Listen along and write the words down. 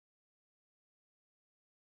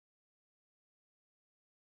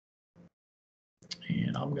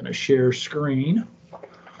And I'm going to share screen.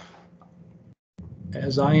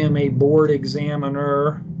 As I am a board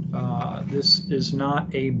examiner, this is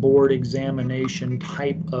not a board examination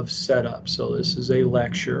type of setup. So this is a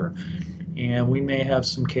lecture, and we may have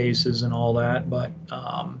some cases and all that, but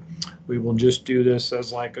we will just do this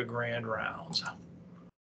as like a grand rounds.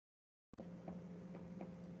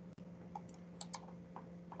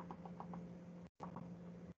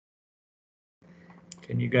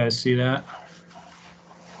 Can you guys see that?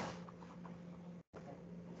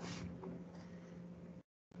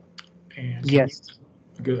 And yes.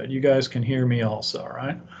 Good. You guys can hear me also,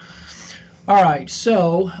 right? All right.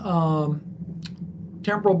 So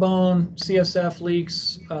temporal bone, CSF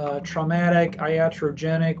leaks, traumatic,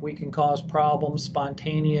 iatrogenic, we can cause problems,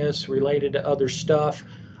 spontaneous, related to other stuff,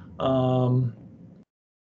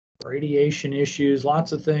 radiation issues,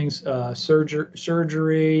 lots of things,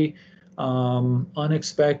 surgery,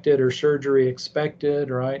 unexpected or surgery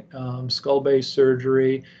expected, right? Skull-based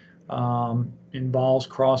surgery involves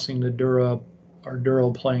crossing the dura or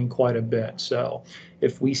dural plane quite a bit. So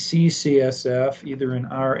if we see CSF either in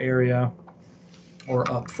our area or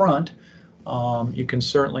up front, you can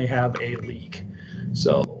certainly have a leak.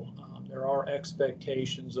 So there are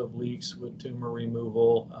expectations of leaks with tumor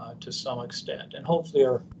removal to some extent, and hopefully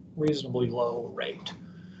a reasonably low rate.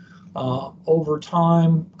 Over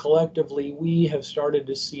time, collectively, we have started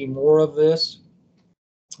to see more of this.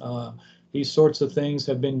 These sorts of things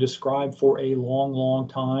have been described for a long, long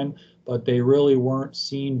time, but they really weren't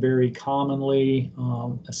seen very commonly,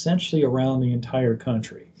 essentially around the entire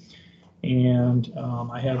country. And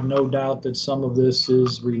I have no doubt that some of this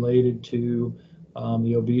is related to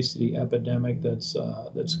the obesity epidemic that's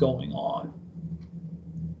going on.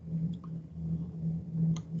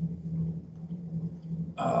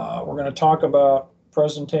 We're going to talk about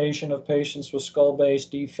presentation of patients with skull-based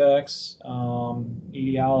defects,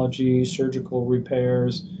 etiology, surgical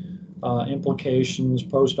repairs, implications,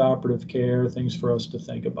 post-operative care, things for us to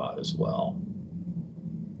think about as well.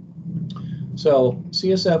 So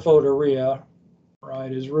CSF otorrhea,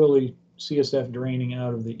 right, is really CSF draining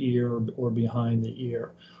out of the ear or behind the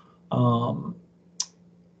ear.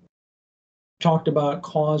 Talked about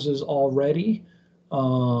causes already,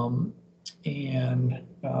 and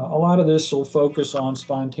a lot of this will focus on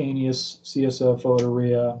spontaneous CSF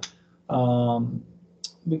otorrhea,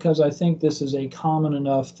 because I think this is a common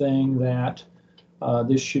enough thing that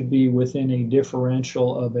this should be within a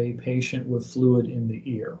differential of a patient with fluid in the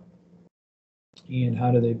ear. And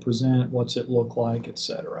how do they present, what's it look like,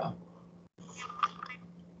 etc.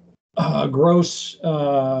 Gross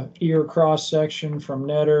ear cross section from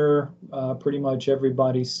Netter, pretty much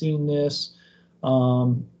everybody's seen this.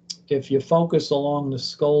 If you focus along the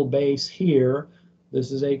skull base here, this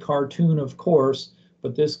is a cartoon, of course,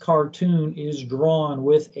 but this cartoon is drawn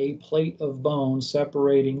with a plate of bone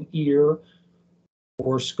separating ear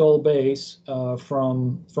or skull base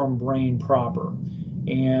from brain proper.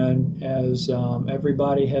 And as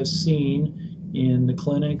everybody has seen in the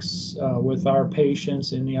clinics with our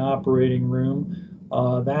patients in the operating room,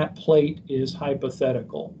 that plate is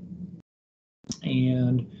hypothetical.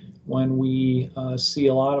 And when we see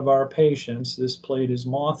a lot of our patients, this plate is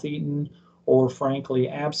moth-eaten or frankly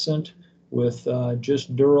absent with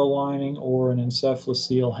just dural lining or an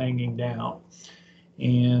encephalocele hanging down.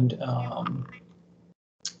 And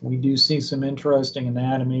we do see some interesting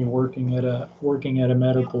anatomy working at a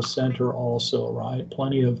medical center also, right?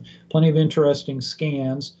 Plenty of interesting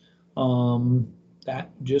scans that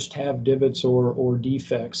just have divots or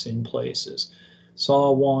defects in places.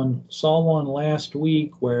 Saw one last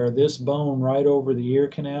week where this bone right over the ear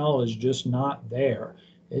canal is just not there.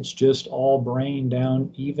 It's just all brain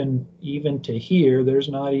down, even to here. There's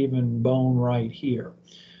not even bone right here.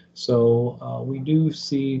 So we do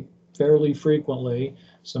see fairly frequently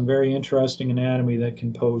some very interesting anatomy that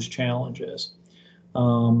can pose challenges.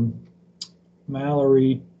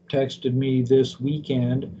 Mallory texted me this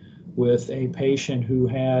weekend with a patient who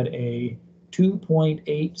had a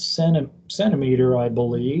 2.8 centimeter, I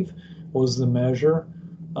believe, was the measure,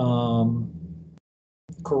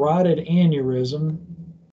 carotid aneurysm,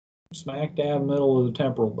 smack dab middle of the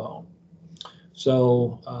temporal bone.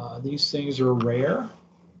 So these things are rare,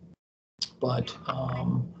 but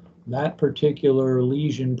that particular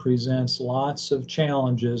lesion presents lots of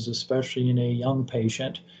challenges, especially in a young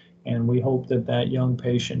patient, and we hope that that young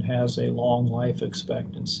patient has a long life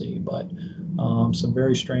expectancy, but some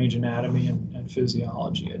very strange anatomy and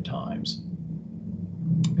physiology at times.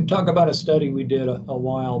 We talk about a study we did a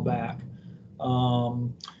while back.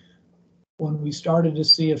 When we started to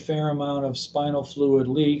see a fair amount of spinal fluid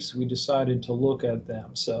leaks, we decided to look at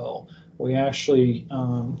them. So We actually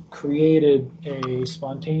created a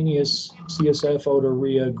spontaneous CSF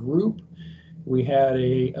otorrhea group. We had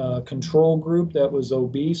a control group that was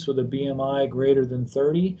obese with a BMI greater than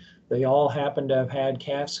 30. They all happened to have had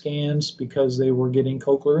CAT scans because they were getting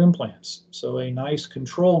cochlear implants. So a nice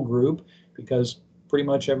control group because pretty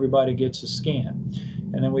much everybody gets a scan.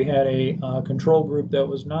 And then we had a control group that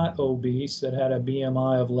was not obese that had a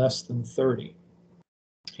BMI of less than 30.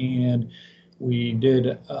 And we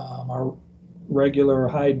did our regular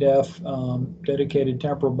high-def dedicated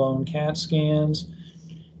temporal bone CAT scans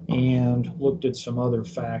and looked at some other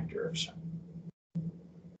factors.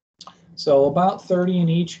 So about 30 in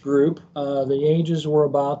each group. The ages were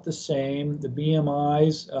about the same. The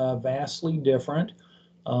BMIs vastly different.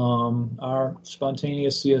 Our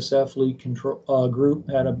spontaneous CSF leak control group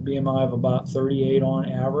had a BMI of about 38 on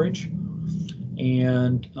average.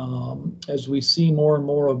 And as we see more and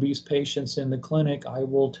more obese patients in the clinic, I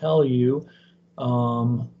will tell you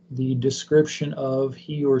the description of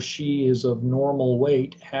he or she is of normal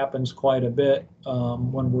weight happens quite a bit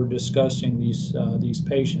when we're discussing these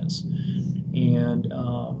patients. And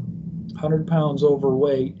 100 pounds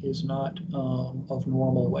overweight is not of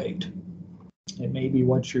normal weight. It may be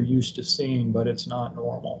what you're used to seeing, but it's not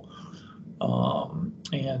normal.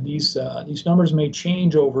 And these numbers may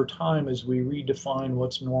change over time as we redefine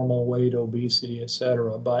what's normal weight, obesity,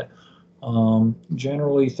 etc. But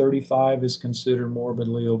generally 35 is considered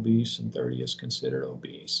morbidly obese and 30 is considered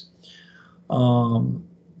obese.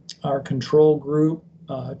 Our control group,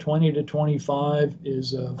 20 to 25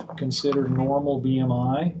 is considered normal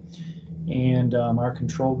BMI, and our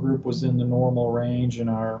control group was in the normal range, and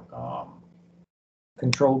our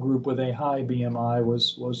control group with a high BMI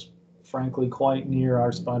was frankly quite near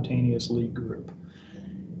our spontaneous leak group.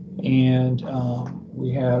 And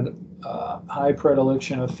we had high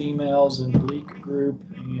predilection of females in the leak group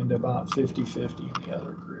and about 50-50 in the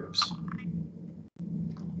other groups.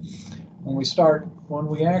 When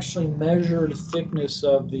we actually measured thickness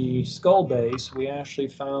of the skull base, we actually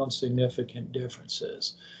found significant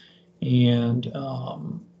differences. And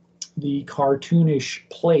the cartoonish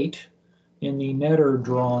plate in the Netter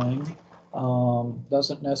drawing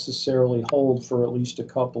doesn't necessarily hold for at least a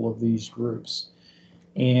couple of these groups.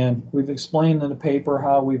 And we've explained in the paper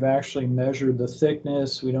how we've actually measured the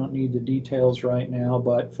thickness. We don't need the details right now,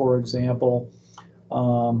 but for example,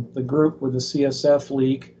 the group with the CSF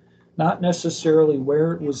leak, not necessarily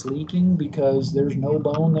where it was leaking because there's no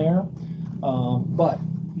bone there, but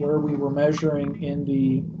where we were measuring in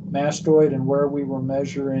the mastoid and where we were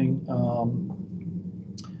measuring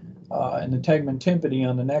in the tegmen tympani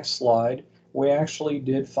on the next slide, we actually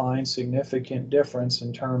did find significant difference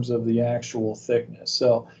in terms of the actual thickness.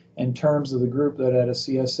 So in terms of the group that had a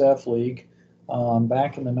CSF leak,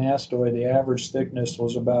 back in the mastoid, the average thickness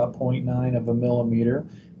was about 0.9 of a millimeter.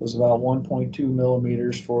 It was about 1.2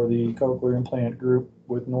 millimeters for the cochlear implant group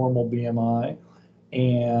with normal BMI,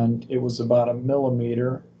 and it was about a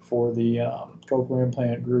millimeter for the cochlear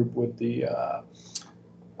implant group with the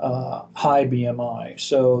high BMI.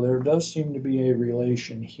 So there does seem to be a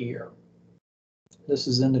relation here. This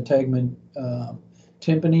is in the tegmen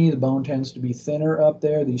tympani. The bone tends to be thinner up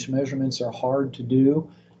there. These measurements are hard to do,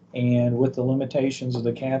 and with the limitations of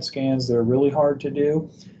the CAT scans, they're really hard to do.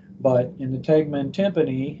 But in the tegmen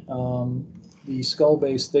tympani, the skull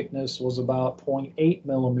base thickness was about 0.8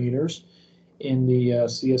 millimeters in the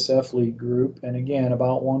CSF leak group, and again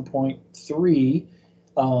about 1.3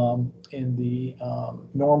 in the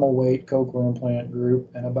normal weight cochlear implant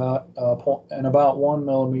group, and about 1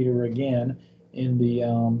 millimeter again in the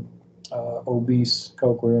obese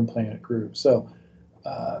cochlear implant group. So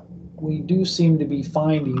we do seem to be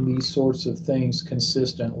finding these sorts of things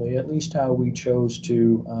consistently, at least how we chose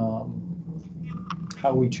to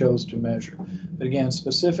measure. But again,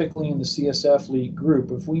 specifically in the CSF leak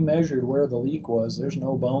group, if we measured where the leak was, there's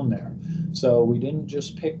no bone there. So we didn't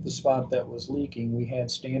just pick the spot that was leaking. We had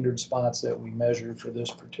standard spots that we measured for this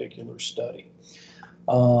particular study.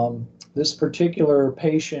 This particular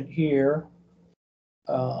patient here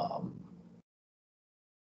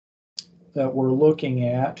that we're looking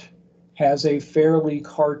at has a fairly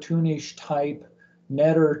cartoonish type,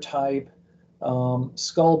 Netter type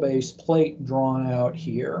skull base plate drawn out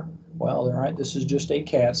here. Well, all right, this is just a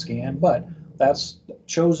CAT scan, but that's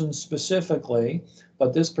chosen specifically.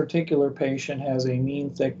 But this particular patient has a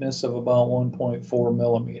mean thickness of about 1.4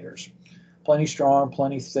 millimeters. Plenty strong,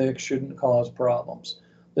 plenty thick, shouldn't cause problems.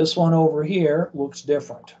 This one over here looks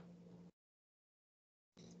different.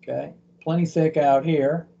 Okay, plenty thick out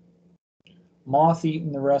here,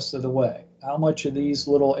 moth-eaten the rest of the way. how much of these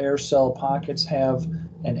little air cell pockets have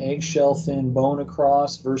an eggshell thin bone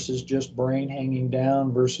across versus just brain hanging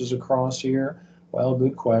down versus across here? Well,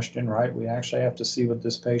 good question, right? We actually have to see what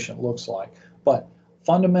this patient looks like. But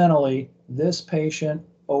fundamentally, this patient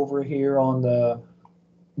over here on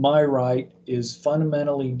my right is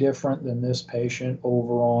fundamentally different than this patient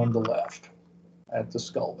over on the left at the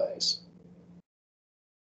skull base.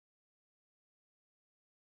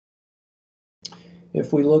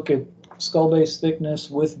 If we look at skull base thickness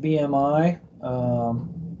with BMI,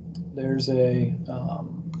 there's a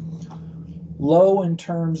low in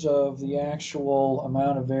terms of the actual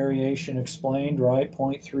amount of variation explained, right?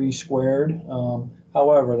 0.3 squared.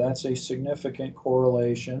 However, that's a significant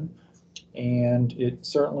correlation, and it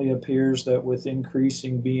certainly appears that with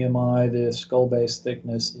increasing BMI, the skull base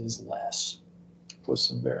thickness is less with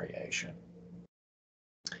some variation.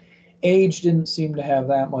 Age didn't seem to have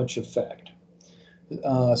that much effect.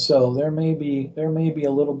 So there may be a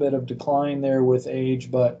little bit of decline there with age,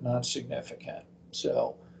 but not significant.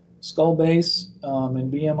 So skull base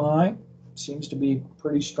and BMI seems to be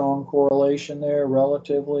pretty strong correlation there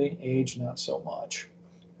relatively. Age not so much,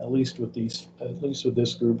 at least with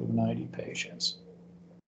this group of 90 patients.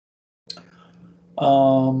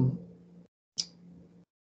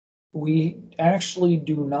 We actually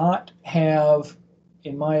do not have,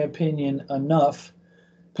 in my opinion, enough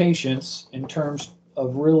patients in terms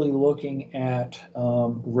of really looking at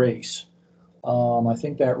race. I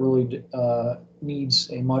think that really needs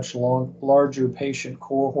a much larger patient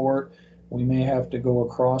cohort. We may have to go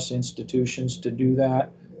across institutions to do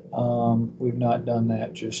that. We've not done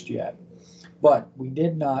that just yet. But we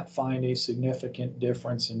did not find a significant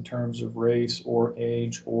difference in terms of race or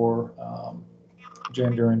age or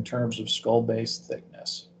gender in terms of skull base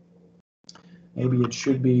thickness. Maybe it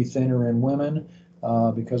should be thinner in women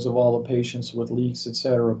because of all the patients with leaks,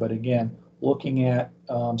 etc. But again, looking at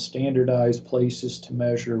standardized places to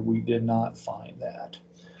measure, we did not find that.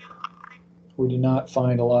 We did not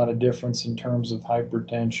find a lot of difference in terms of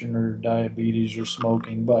hypertension or diabetes or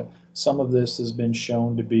smoking, but some of this has been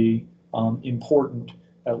shown to be important,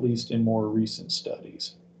 at least in more recent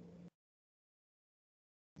studies.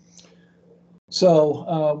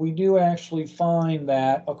 So we do actually find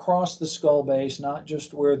that across the skull base, not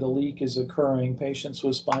just where the leak is occurring, patients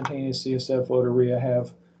with spontaneous CSF otorrhea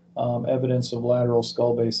have evidence of lateral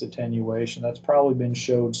skull base attenuation. That's probably been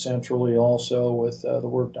showed centrally also with the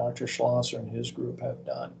work Dr. Schlosser and his group have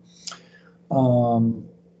done.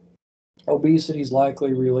 Obesity is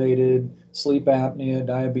likely related, sleep apnea,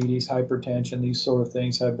 diabetes, hypertension, these sort of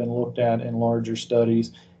things have been looked at in larger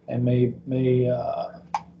studies and may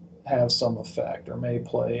have some effect or may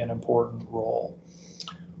play an important role.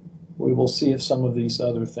 We will see if some of these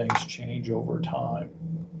other things change over time.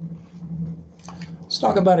 Let's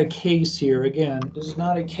talk about a case here. Again, this is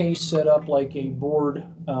not a case set up like a board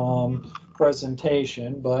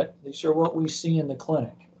presentation, but these are what we see in the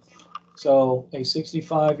clinic. So a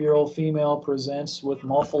 65-year-old female presents with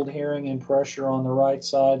muffled hearing and pressure on the right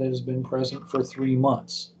side that has been present for 3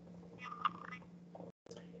 months.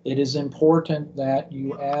 It is important that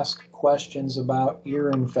you ask questions about ear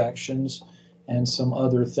infections and some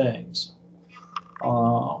other things.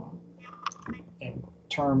 In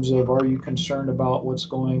terms of, are you concerned about what's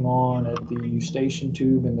going on at the eustachian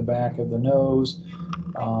tube in the back of the nose?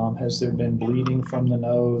 Has there been bleeding from the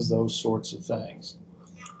nose? Those sorts of things.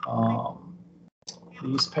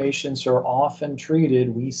 These patients are often treated,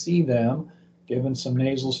 we see them, given some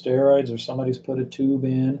nasal steroids or somebody's put a tube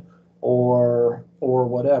in or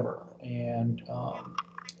whatever. And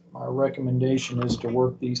my recommendation is to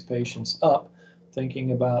work these patients up,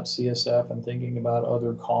 thinking about CSF and thinking about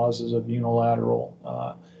other causes of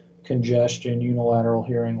unilateral congestion, unilateral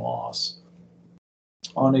hearing loss.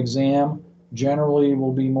 On exam, generally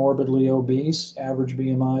will be morbidly obese. Average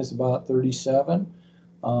BMI is about 37.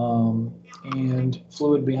 And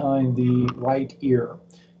fluid behind the right ear.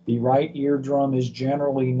 The right eardrum is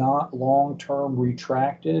generally not long-term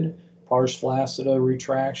retracted. Pars flaccida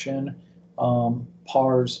retraction,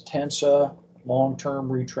 pars tensa,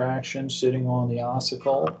 long-term retraction sitting on the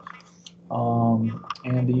ossicle.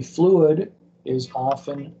 And the fluid is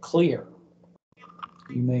often clear.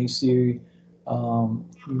 You may see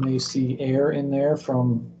air in there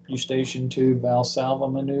from eustachian tube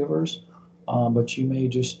Valsalva maneuvers, but you may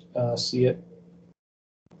just see it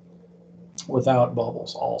without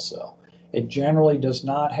bubbles also. It generally does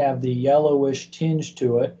not have the yellowish tinge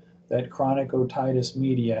to it that chronic otitis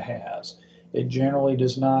media has. It generally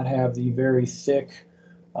does not have the very thick,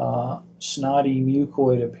 snotty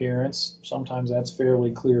mucoid appearance. Sometimes that's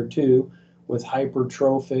fairly clear too, with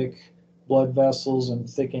hypertrophic blood vessels, and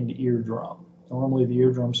thickened eardrum. Normally the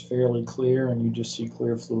eardrum's fairly clear and you just see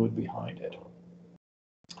clear fluid behind it.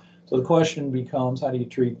 So the question becomes, how do you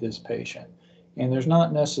treat this patient? And there's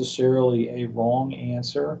not necessarily a wrong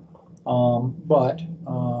answer, but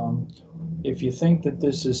if you think that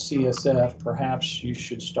this is CSF, perhaps you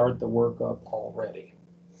should start the workup already.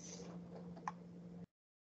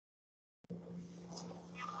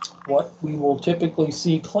 What we will typically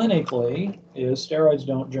see clinically is steroids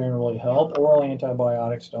don't generally help. Oral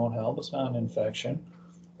antibiotics don't help. It's not an infection.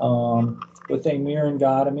 With a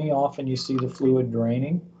myringotomy, often you see the fluid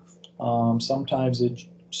draining. Sometimes it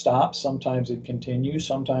stops, sometimes it continues,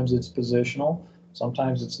 sometimes it's positional,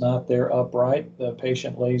 sometimes it's not there upright. The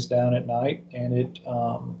patient lays down at night and it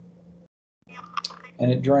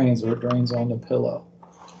drains, or it drains on the pillow.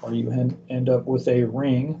 Or you end up with a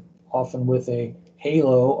ring, often with a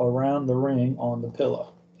halo around the ring on the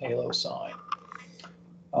pillow, halo sign.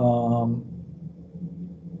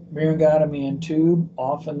 Myringotomy and tube,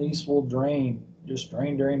 often these will drain, just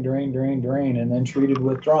drain, and then treated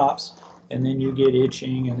with drops, and then you get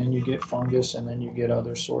itching, and then you get fungus, and then you get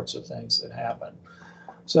other sorts of things that happen.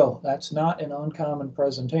 So that's not an uncommon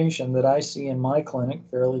presentation that I see in my clinic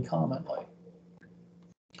fairly commonly.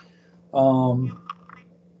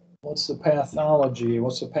 What's the pathology?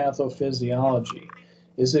 What's the pathophysiology?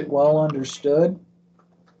 Is it well understood?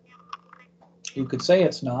 You could say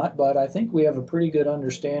it's not, but I think we have a pretty good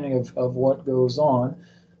understanding of what goes on.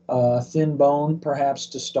 Thin bone, perhaps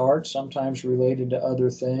to start, sometimes related to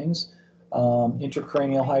other things.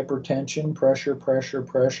 Intracranial hypertension, pressure.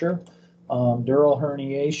 Dural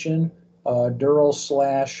herniation,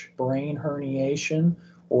 dural/brain herniation,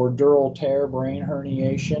 or dural tear brain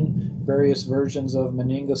herniation. Various versions of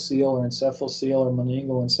meningocele or encephalocele or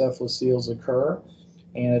meningoencephalocele occur,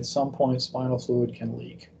 and at some point spinal fluid can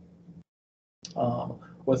leak.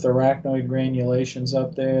 With arachnoid granulations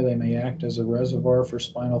up there, they may act as a reservoir for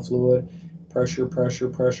spinal fluid. Pressure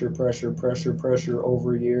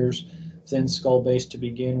over years. Thin skull base to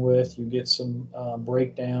begin with, you get some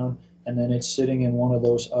breakdown, and then it's sitting in one of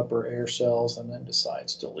those upper air cells and then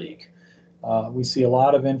decides to leak. We see a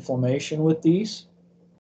lot of inflammation with these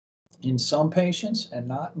in some patients and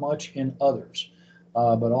not much in others,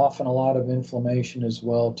 but often a lot of inflammation as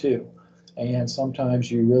well too. And sometimes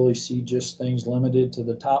you really see just things limited to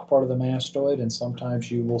the top part of the mastoid, and sometimes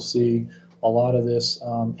you will see a lot of this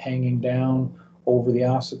hanging down over the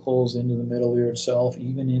ossicles into the middle ear itself,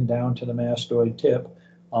 even in down to the mastoid tip,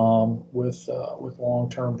 with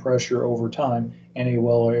long-term pressure over time and a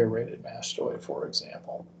well-aerated mastoid, for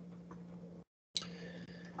example.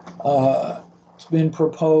 It's been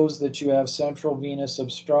proposed that you have central venous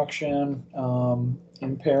obstruction,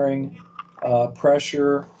 impairing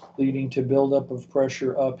pressure, leading to buildup of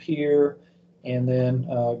pressure up here, and then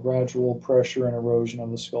gradual pressure and erosion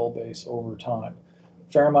of the skull base over time.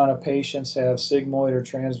 A fair amount of patients have sigmoid or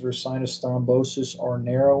transverse sinus thrombosis or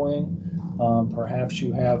narrowing. Perhaps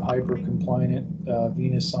you have hypercompliant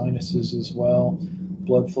venous sinuses as well.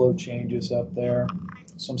 Blood flow changes up there.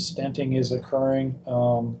 Some stenting is occurring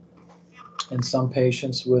in some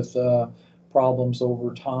patients with problems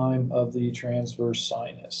over time of the transverse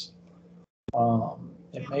sinus.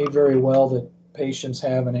 It may very well that patients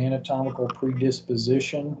have an anatomical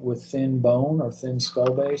predisposition with thin bone or thin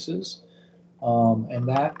skull bases, and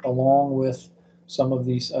that, along with some of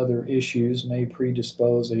these other issues, may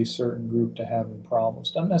predispose a certain group to having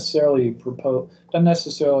problems. Doesn't necessarily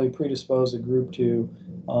predispose a group to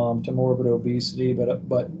morbid obesity,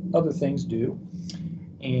 but other things do.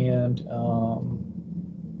 And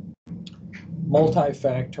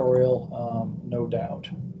multifactorial, no doubt.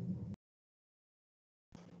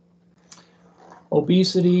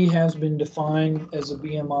 Obesity has been defined as a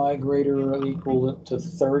BMI greater or equal to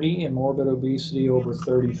 30 and morbid obesity over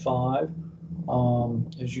 35.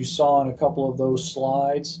 As you saw in a couple of those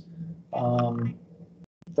slides,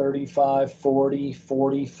 35, 40,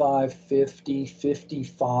 45, 50,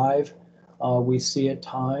 55, we see at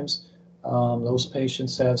times. Those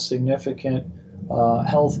patients have significant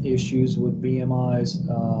health issues with BMIs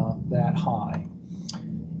that high.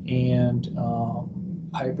 And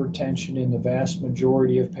hypertension in the vast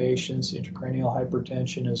majority of patients, intracranial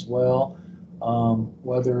hypertension as well,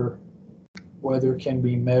 whether can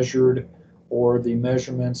be measured or the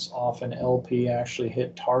measurements often LP actually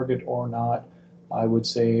hit target or not. I would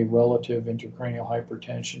say relative intracranial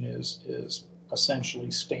hypertension is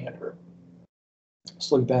essentially standard.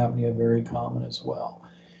 Sleep apnea very common as well.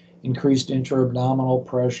 Increased intra-abdominal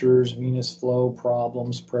pressures, venous flow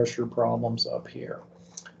problems, pressure problems up here.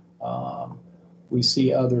 We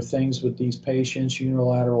see other things with these patients.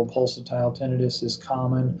 Unilateral pulsatile tinnitus is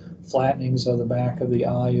common. Flattenings of the back of the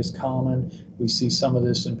eye is common. We see some of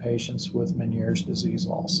this in patients with Meniere's disease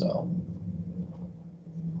also.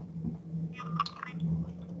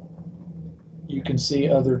 You can see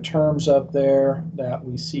other terms up there that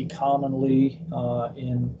we see commonly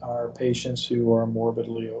in our patients who are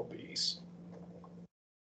morbidly obese.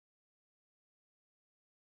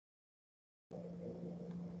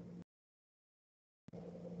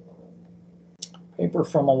 Paper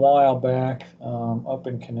from a while back up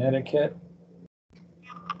in Connecticut,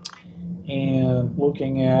 and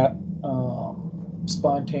looking at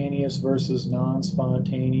spontaneous versus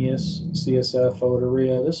non-spontaneous CSF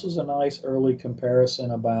photoria. This was a nice early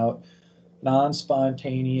comparison about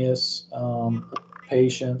non-spontaneous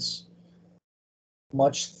patients,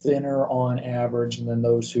 much thinner on average than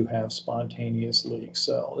those who have spontaneous leaks.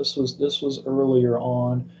 So this was earlier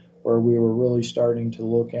on, where we were really starting to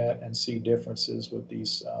look at and see differences with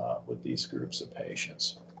these groups of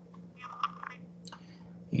patients.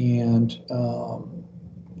 And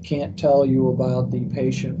can't tell you about the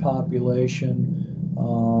patient population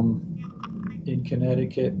in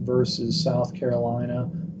Connecticut versus South Carolina,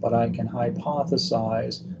 but I can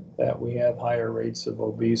hypothesize that we have higher rates of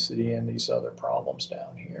obesity and these other problems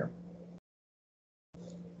down here.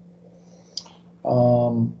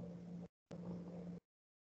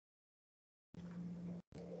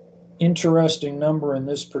 Interesting number in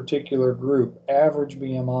this particular group, average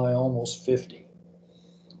BMI almost 50.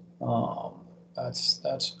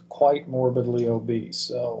 That's quite morbidly obese.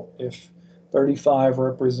 So if 35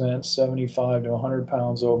 represents 75 to 100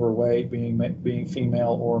 pounds overweight, being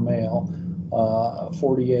female or male,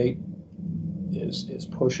 48 is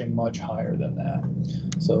pushing much higher than that.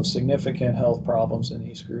 So significant health problems in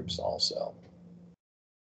these groups also.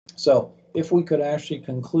 So if we could actually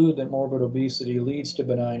conclude that morbid obesity leads to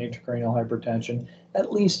benign intracranial hypertension,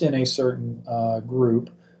 at least in a certain group,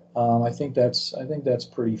 I think that's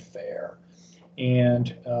pretty fair.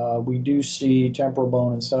 And we do see temporal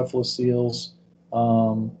bone encephaloceles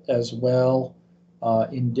as well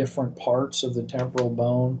in different parts of the temporal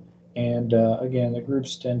bone. And again, the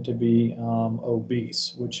groups tend to be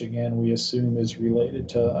obese, which again we assume is related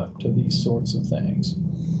to these sorts of things.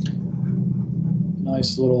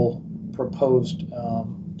 Nice little proposed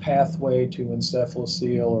pathway to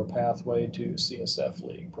encephalocele or pathway to CSF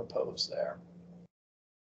leak proposed there.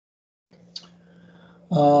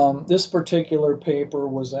 This particular paper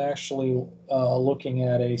was actually looking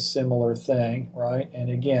at a similar thing, right? And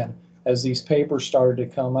again, as these papers started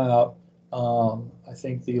to come out, I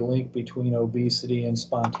think the link between obesity and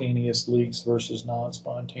spontaneous leaks versus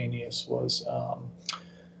non-spontaneous was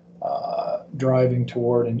driving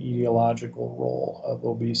toward an etiological role of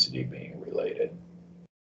obesity being related.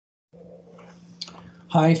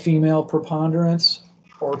 High female preponderance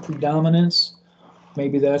or predominance,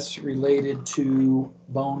 maybe that's related to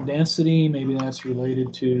bone density, maybe that's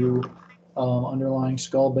related to underlying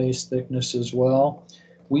skull base thickness as well.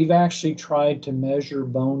 We've actually tried to measure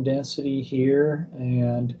bone density here,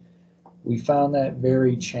 and we found that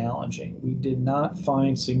very challenging. We did not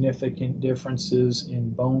find significant differences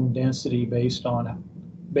in bone density based on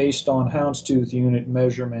houndstooth unit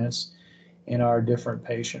measurements in our different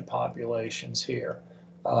patient populations here.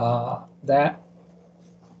 That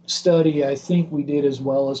study, I think we did as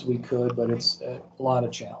well as we could, but it's a lot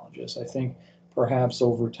of challenges. I think perhaps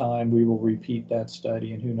over time we will repeat that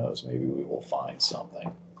study, and who knows, maybe we will find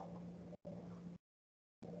something.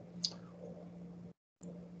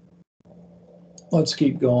 Let's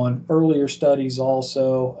keep going. Earlier studies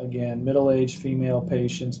also, again, middle-aged female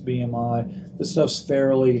patients, BMI. This stuff's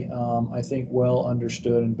fairly, I think, well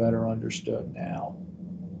understood and better understood now.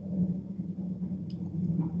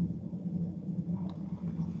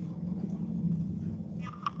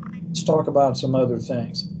 Let's talk about some other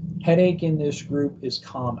things. Headache in this group is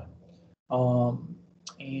common.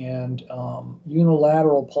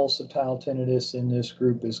 Unilateral pulsatile tinnitus in this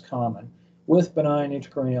group is common, with benign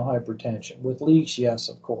intracranial hypertension. With leaks, yes,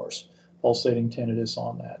 of course, pulsating tinnitus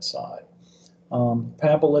on that side.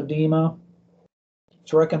 Papilledema,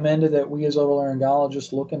 it's recommended that we as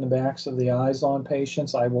otolaryngologists look in the backs of the eyes on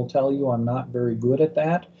patients. I will tell you I'm not very good at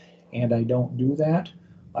that, and I don't do that.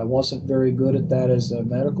 I wasn't very good at that as a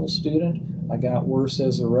medical student. I got worse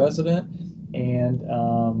as a resident, and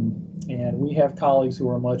we have colleagues who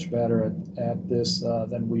are much better at this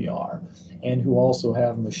than we are, and who also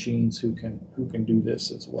have machines who can do this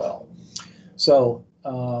as well. So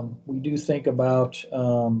we do think about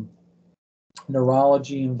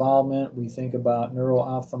neurology involvement. We think about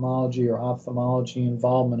neuro-ophthalmology or ophthalmology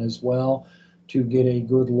involvement as well to get a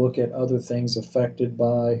good look at other things affected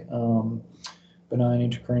by benign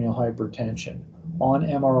intracranial hypertension. On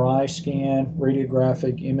MRI scan,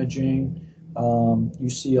 radiographic imaging, you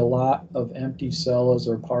see a lot of empty cells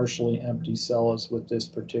or partially empty cells with this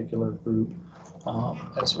particular group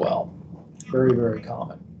as well. Very, very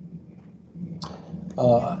common.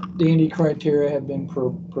 D&D criteria have been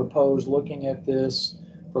proposed looking at this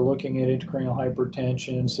for looking at intracranial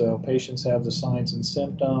hypertension. So patients have the signs and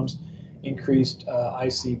symptoms, increased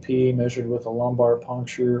ICP measured with a lumbar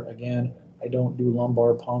puncture. Again, I don't do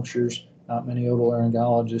lumbar punctures. Not many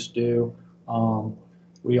otolaryngologists do.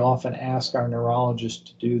 We often ask our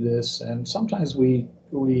neurologists to do this, and sometimes we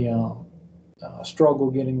struggle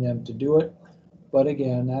getting them to do it. But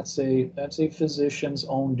again, that's a physician's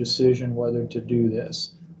own decision whether to do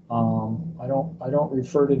this. I don't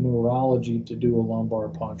refer to neurology to do a lumbar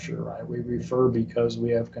puncture, right? We refer because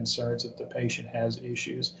we have concerns that the patient has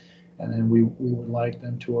issues, and then we would like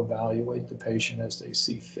them to evaluate the patient as they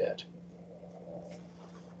see fit.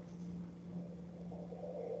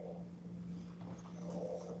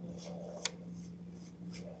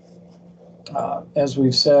 As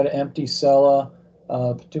we've said, empty sella,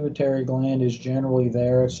 pituitary gland is generally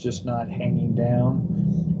there, it's just not hanging down,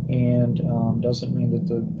 and doesn't mean that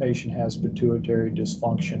the patient has pituitary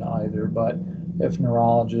dysfunction either, but if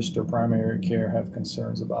neurologists or primary care have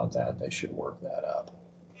concerns about that, they should work that up.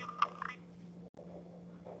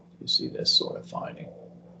 You see this sort of finding.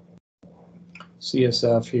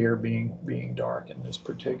 CSF here being dark in this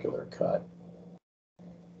particular cut.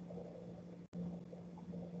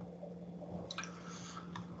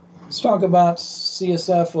 Let's talk about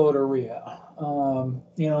CSF otorrhea.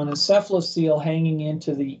 You know, an encephalocele hanging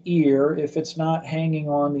into the ear, if it's not hanging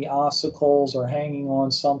on the ossicles or hanging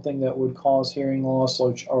on something that would cause hearing loss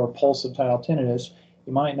or pulsatile tinnitus,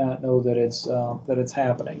 you might not know that it's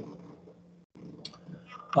happening.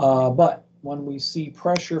 But when we see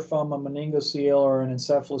pressure from a meningocele or an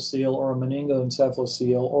encephalocele or a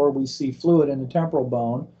meningoencephalocele, or we see fluid in the temporal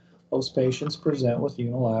bone, those patients present with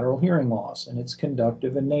unilateral hearing loss, and it's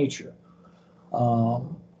conductive in nature.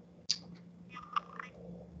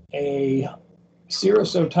 A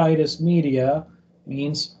serous otitis media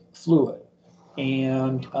means fluid,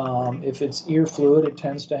 and if it's ear fluid, it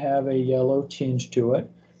tends to have a yellow tinge to it.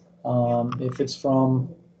 If it's from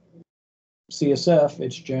CSF,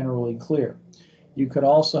 it's generally clear. You could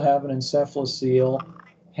also have an encephalocele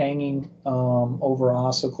hanging over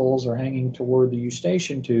ossicles or hanging toward the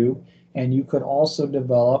eustachian tube, and you could also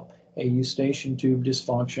develop a eustachian tube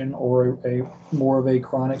dysfunction or a more of a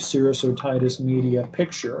chronic serous otitis media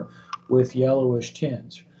picture with yellowish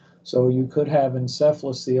tinge. So you could have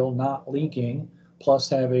encephalocele not leaking plus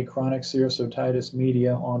have a chronic serous otitis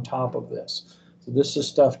media on top of this. So this is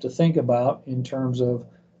stuff to think about in terms of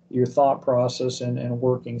your thought process and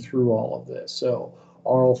working through all of this. So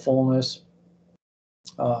oral fullness,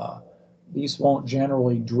 these won't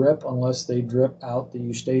generally drip unless they drip out the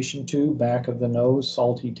eustachian tube, back of the nose,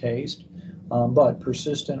 salty taste. But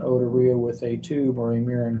persistent otorrhea with a tube or a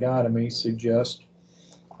myringotomy suggests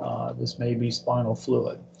this may be spinal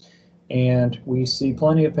fluid. And we see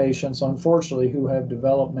plenty of patients, unfortunately, who have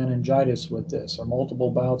developed meningitis with this, or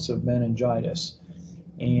multiple bouts of meningitis.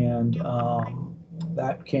 And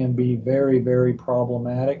that can be very, very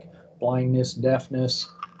problematic. Blindness, deafness,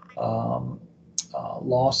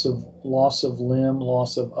 loss of limb,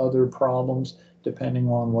 loss of other problems, depending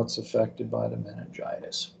on what's affected by the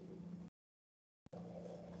meningitis.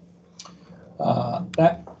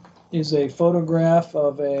 That is a photograph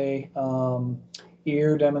of a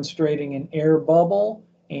ear demonstrating an air bubble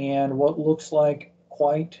and what looks like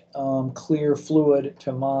quite clear fluid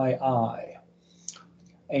to my eye.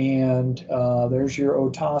 And there's your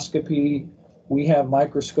otoscopy. We have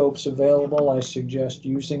microscopes available. I suggest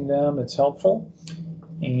using them. It's helpful.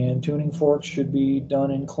 And tuning forks should be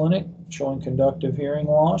done in clinic, showing conductive hearing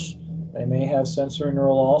loss. They may have sensory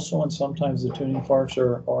neural also, and sometimes the tuning forks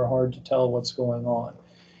are hard to tell what's going on.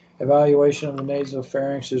 Evaluation of the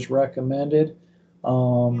nasopharynx is recommended.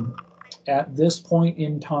 At this point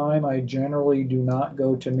in time, I generally do not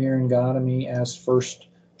go to myringotomy as first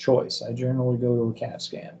choice. I generally go to a CAT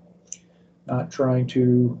scan. Not trying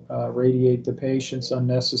to radiate the patients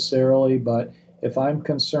unnecessarily, but if I'm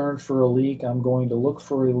concerned for a leak, I'm going to look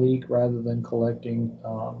for a leak rather than collecting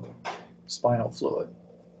spinal fluid.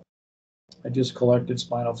 I just collected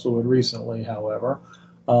spinal fluid recently, however,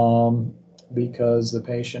 because the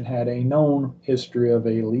patient had a known history of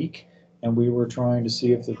a leak, and we were trying to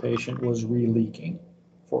see if the patient was re-leaking,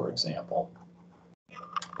 for example.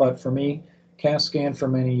 But for me, CAT scan for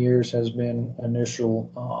many years has been initial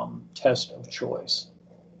test of choice.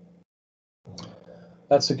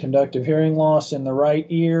 That's a conductive hearing loss in the right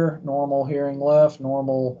ear, normal hearing left,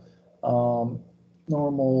 normal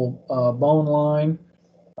bone line.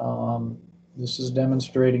 This is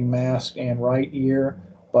demonstrating MUSC and right ear,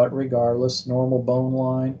 but regardless, normal bone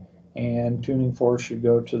line, and tuning fork should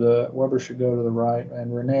go to the, Weber should go to the right,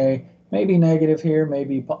 and Rene maybe negative here,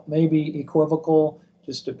 maybe equivocal,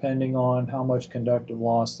 just depending on how much conductive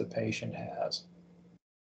loss the patient has,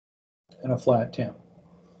 and a flat tip.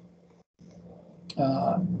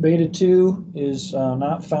 Beta 2 is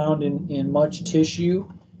not found in much tissue.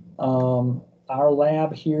 Our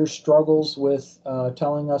lab here struggles with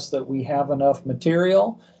telling us that we have enough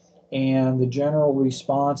material, and the general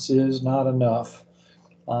response is not enough.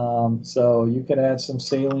 So you could add some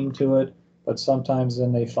saline to it, but sometimes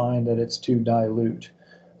then they find that it's too dilute.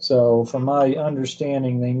 So from my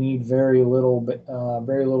understanding, they need very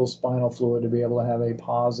little spinal fluid to be able to have a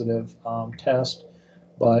positive test,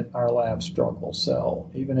 but our lab struggles. So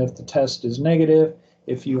even if the test is negative,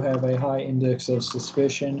 if you have a high index of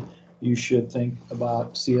suspicion, you should think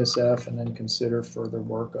about CSF and then consider further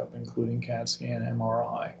workup, including CAT scan,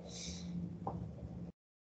 MRI.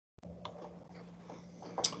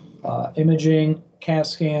 Imaging, CAT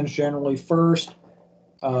scans generally first.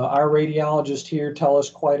 Our radiologists here tell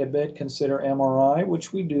us quite a bit, consider MRI,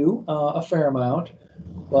 which we do a fair amount,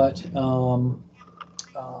 but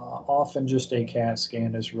often just a CAT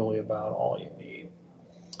scan is really about all you need.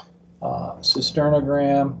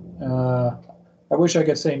 Cisternogram, I wish I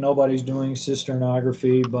could say nobody's doing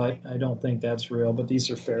cisternography, but I don't think that's real, but these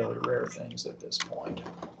are fairly rare things at this point.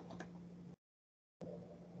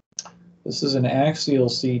 This is an axial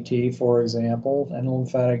CT, for example, and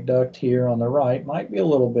lymphatic duct here on the right might be a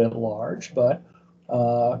little bit large, but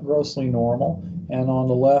grossly normal. And on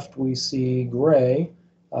the left, we see gray,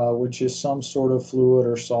 which is some sort of fluid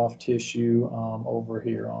or soft tissue over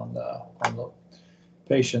here on the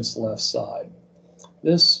patient's left side.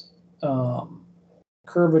 This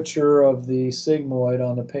curvature of the sigmoid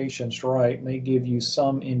on the patient's right may give you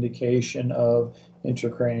some indication of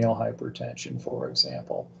intracranial hypertension, for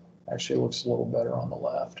example. Actually looks a little better on the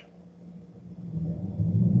left.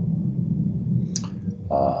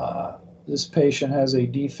 This patient has a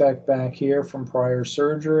defect back here from prior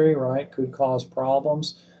surgery, right? Could cause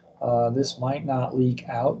problems. This might not leak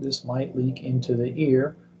out. This might leak into the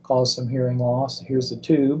ear, cause some hearing loss. Here's the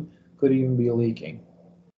tube, could even be leaking.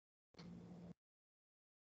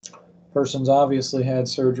 Person's obviously had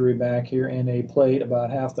surgery back here in a plate.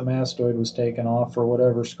 About half the mastoid was taken off for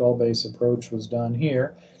whatever skull base approach was done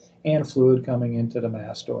here, and fluid coming into the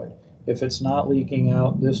mastoid. If it's not leaking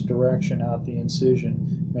out this direction, out the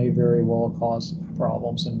incision, may very well cause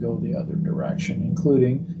problems and go the other direction,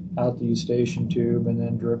 including out the eustachian tube and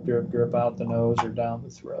then drip, drip, drip out the nose or down the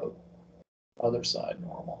throat. Other side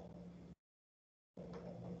normal.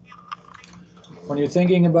 When you're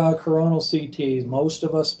thinking about coronal CTs, most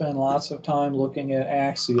of us spend lots of time looking at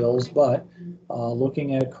axials, but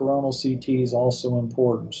looking at coronal CT is also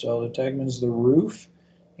important. So the tegmen's the roof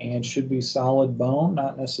and should be solid bone,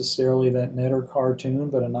 not necessarily that Netter cartoon,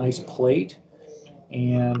 but a nice plate.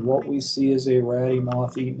 And what we see is a ratty,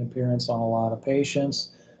 moth-eaten appearance on a lot of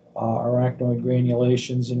patients. Arachnoid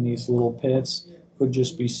granulations in these little pits could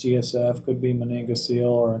just be CSF, could be meningocele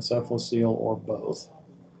or encephalocele or both.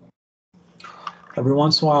 Every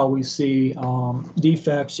once in a while we see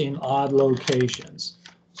defects in odd locations.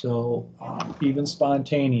 So even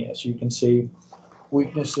spontaneous, you can see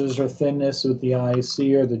weaknesses or thinness with the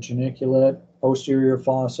IC or the geniculate, posterior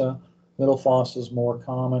fossa, middle fossa is more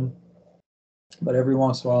common. But every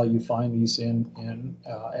once in a while you find these in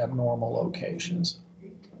abnormal locations.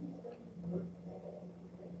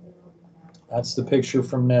 That's the picture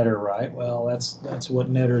from Netter, right? Well, that's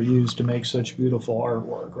what Netter used to make such beautiful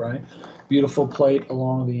artwork, right? Beautiful plate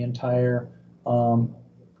along the entire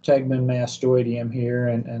tegmen mastoidium here,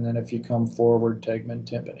 and then if you come forward, tegmen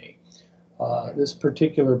tympani. This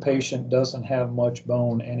particular patient doesn't have much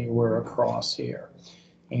bone anywhere across here.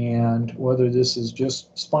 And whether this is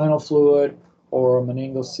just spinal fluid or a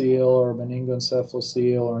meningocele or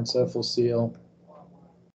meningoencephalocele or encephalocele,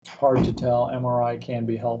 hard to tell. MRI can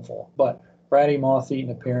be helpful. But ratty,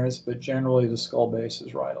 moth-eaten appearance, but generally the skull base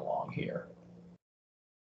is right along here.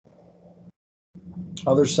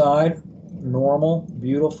 Other side, normal,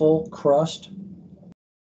 beautiful, crust.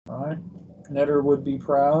 All right, Netter would be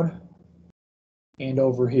proud. And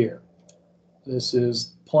over here, this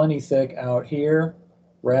is plenty thick out here,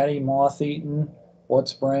 ratty, moth-eaten.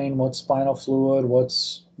 What's brain, what's spinal fluid,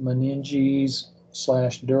 what's meninges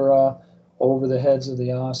 / dura, over the heads of the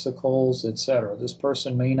ossicles, etc. This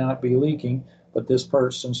person may not be leaking, but this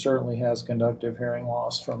person certainly has conductive hearing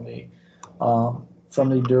loss from the from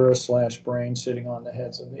the dura/brain sitting on the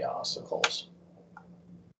heads of the ossicles.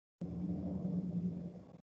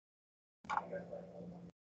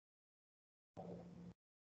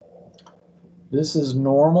 This is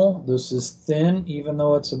normal. This is thin, even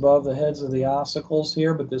though it's above the heads of the ossicles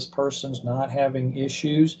here, but this person's not having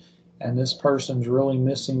issues, and this person's really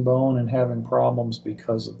missing bone and having problems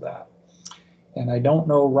because of that. And I don't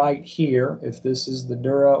know right here if this is the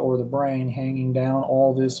dura or the brain hanging down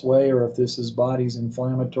all this way, or if this is body's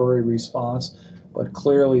inflammatory response, but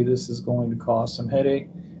clearly this is going to cause some headache,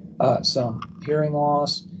 some hearing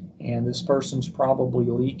loss, and this person's probably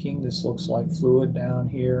leaking. This looks like fluid down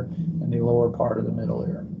here in the lower part of the middle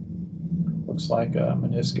ear. Looks like a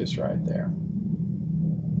meniscus right there.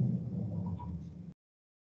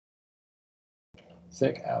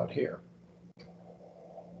 Thick out here.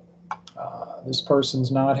 This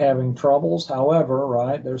person's not having troubles. However,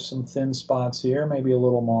 right, there's some thin spots here, maybe a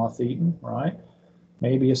little moth-eaten, right?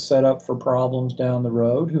 Maybe a setup for problems down the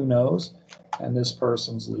road, who knows? And this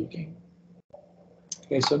person's leaking.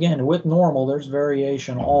 Okay, so again, with normal, there's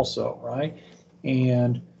variation also, right?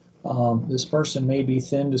 And this person may be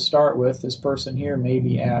thin to start with. This person here may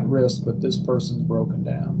be at risk, but this person's broken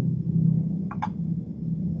down.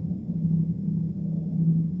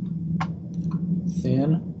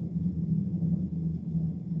 Thin.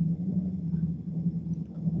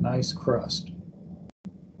 Nice crust.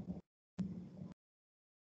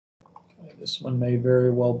 Okay, this one may very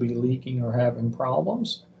well be leaking or having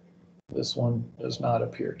problems. This one does not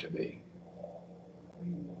appear to be.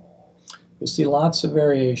 You'll see lots of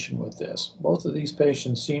variation with this. Both of these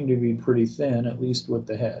patients seem to be pretty thin, at least with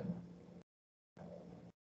the head.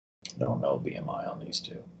 Don't know BMI on these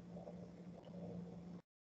two.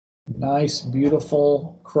 Nice,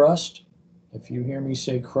 beautiful crust. If you hear me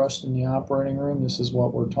say crust in the operating room, this is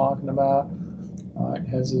what we're talking about. All right,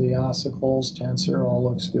 heads of the ossicles, tensor, all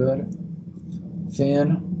looks good.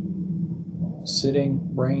 Thin, sitting,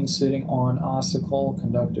 brain sitting on ossicle,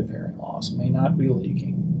 conductive hearing loss. May not be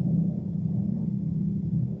leaking.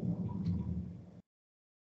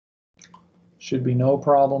 Should be no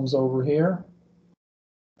problems over here.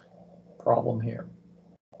 Problem here.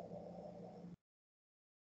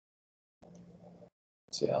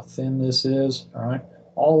 See how thin this is, all right?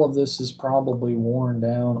 All of this is probably worn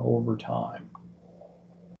down over time.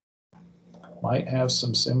 Might have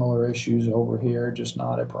some similar issues over here, just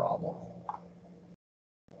not a problem.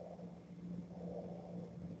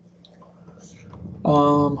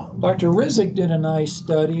 Dr. Rizek did a nice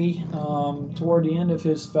study toward the end of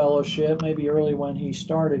his fellowship, maybe early when he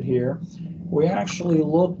started here. We actually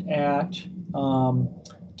looked at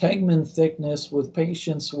tegmen thickness with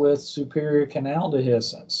patients with superior canal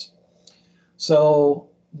dehiscence. So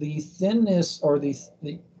the thinness, or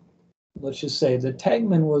let's just say the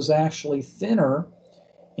tegmen was actually thinner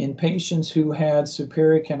in patients who had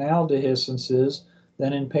superior canal dehiscences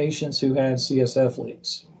than in patients who had CSF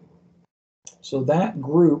leaks. So that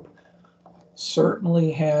group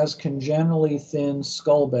certainly has congenitally thin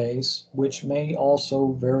skull base, which may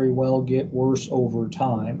also very well get worse over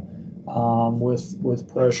time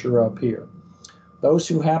with pressure up here. Those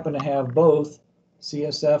who happen to have both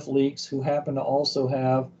CSF leaks, who happen to also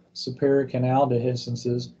have superior canal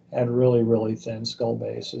dehiscences, had really, really thin skull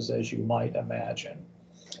bases, as you might imagine.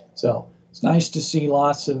 So it's nice to see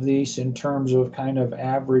lots of these in terms of kind of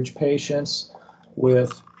average patients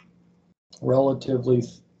with relatively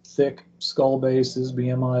thick skull bases,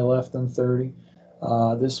 BMI less than 30.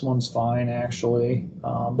 This one's fine, actually,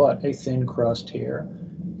 but a thin crust here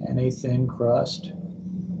and a thin crust.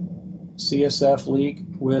 CSF leak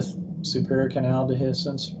with superior canal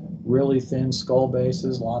dehiscence, really thin skull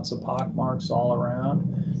bases, lots of pock marks all around,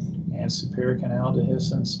 and superior canal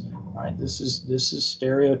dehiscence. All right, this is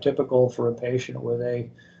stereotypical for a patient with a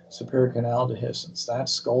superior canal dehiscence. That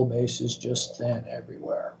skull base is just thin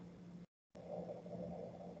everywhere.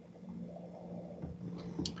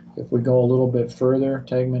 If we go a little bit further,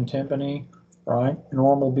 tegmen tympani, right?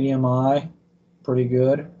 Normal BMI, pretty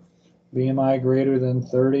good. BMI greater than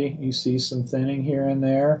 30, you see some thinning here and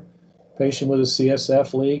there. Patient with a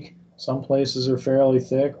CSF leak, some places are fairly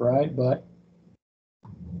thick, right? But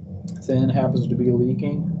thin happens to be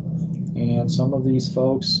leaking. And some of these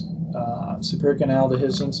folks, superior canal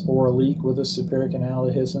dehiscence or a leak with a superior canal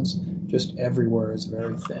dehiscence, just everywhere is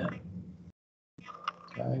very thin.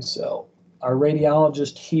 Okay, so our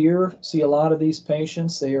radiologists here see a lot of these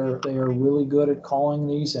patients. They are really good at calling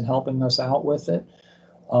these and helping us out with it.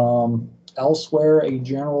 Elsewhere, a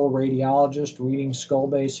general radiologist reading skull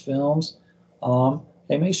base films,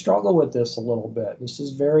 they may struggle with this a little bit. This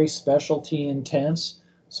is very specialty intense,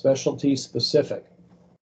 specialty specific.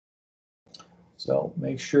 So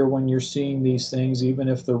make sure when you're seeing these things, even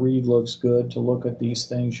if the read looks good, to look at these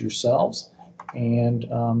things yourselves and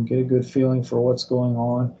get a good feeling for what's going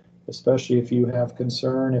on, especially if you have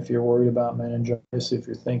concern, if you're worried about meningitis, if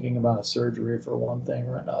you're thinking about a surgery for one thing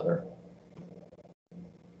or another.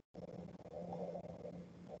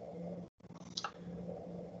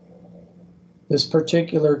 This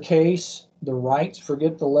particular case, the right,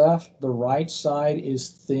 forget the left, the right side is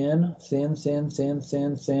thin,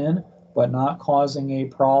 but not causing a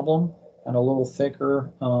problem, and a little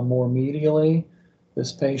thicker more medially.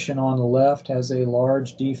 This patient on the left has a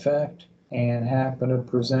large defect and happened to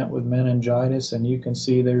present with meningitis, and you can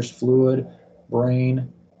see there's fluid,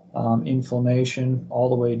 brain, inflammation all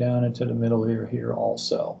the way down into the middle ear here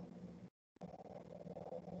also.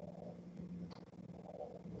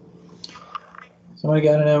 So I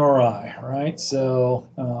got an MRI, right? So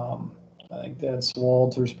I think that's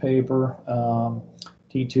Walter's paper.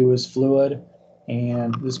 T2 is fluid,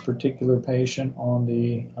 and this particular patient on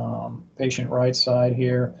the patient right side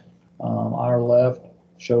here, our left,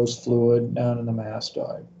 shows fluid down in the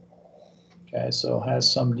mastoid. Okay, so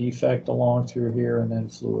has some defect along through here and then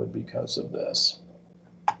fluid because of this.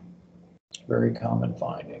 Very common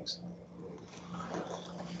findings.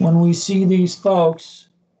 When we see these folks,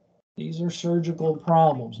 these are surgical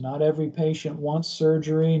problems. Not every patient wants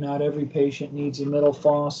surgery. Not every patient needs a middle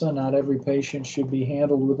fossa. Not every patient should be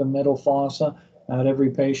handled with a middle fossa. Not every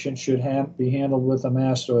patient should be handled with a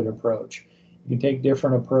mastoid approach. You can take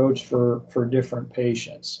different approach for different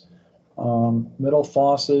patients. Middle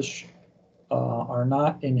fossas are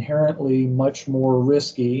not inherently much more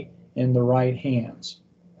risky in the right hands.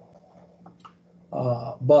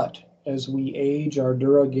 But as we age, our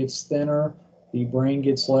dura gets thinner, the brain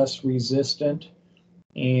gets less resistant,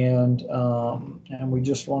 and we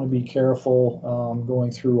just want to be careful going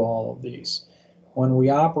through all of these. When we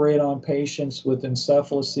operate on patients with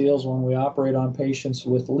encephaloceles, when we operate on patients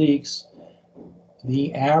with leaks,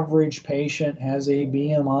 the average patient has a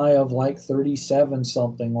BMI of like 37,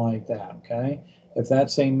 something like that, okay? If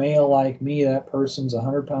that's a male like me, that person's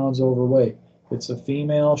 100 pounds overweight. If it's a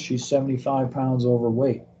female, she's 75 pounds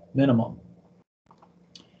overweight, minimum.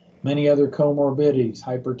 Many other comorbidities,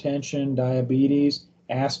 hypertension, diabetes,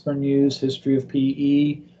 aspirin use, history of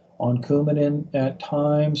PE, on Coumadin at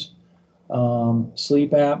times,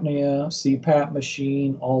 sleep apnea, CPAP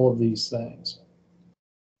machine, all of these things.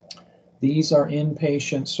 These are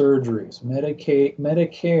inpatient surgeries.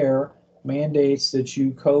 Medicare mandates that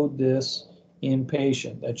you code this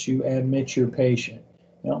inpatient, that you admit your patient.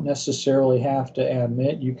 You don't necessarily have to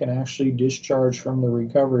admit. You can actually discharge from the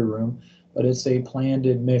recovery room, but it's a planned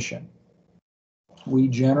admission. We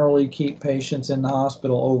generally keep patients in the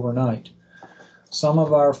hospital overnight. Some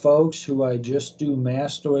of our folks who I just do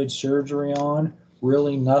mastoid surgery on,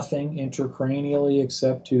 really nothing intracranially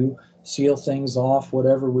except to seal things off,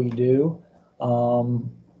 whatever we do.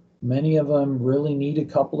 Many of them really need a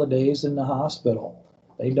couple of days in the hospital.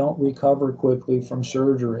 They don't recover quickly from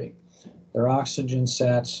surgery. Their oxygen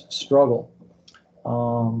sats struggle.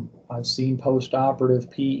 I've seen post-operative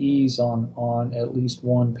PEs on at least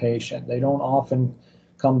one patient. They don't often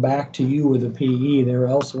come back to you with a PE. They're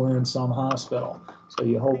elsewhere in some hospital. So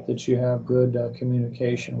you hope that you have good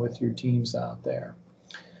communication with your teams out there.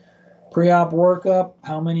 Pre-op workup,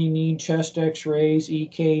 how many need chest x-rays,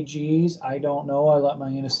 EKGs? I don't know. I let my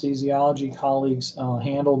anesthesiology colleagues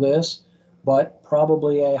handle this, but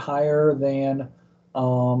probably a higher than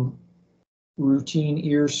routine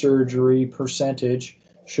ear surgery percentage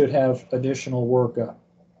should have additional workup.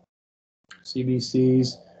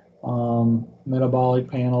 CBCs, metabolic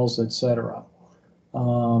panels, etc.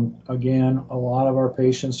 Again, a lot of our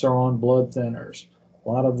patients are on blood thinners. A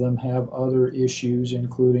lot of them have other issues,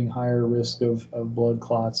 including higher risk of blood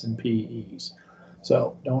clots and PEs.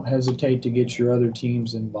 So don't hesitate to get your other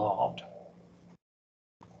teams involved.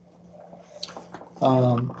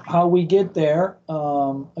 How we get there,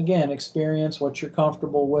 again, experience what you're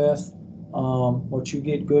comfortable with, what you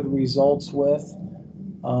get good results with,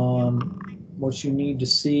 what you need to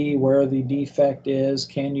see, where the defect is,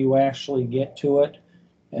 can you actually get to it,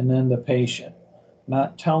 and then the patient.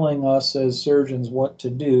 Not telling us as surgeons what to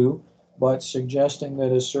do, but suggesting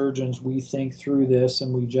that as surgeons we think through this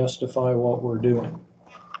and we justify what we're doing.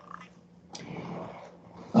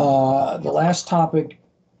 The last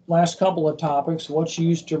couple of topics, what's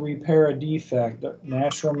used to repair a defect?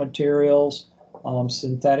 Natural materials,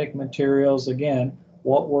 synthetic materials, again,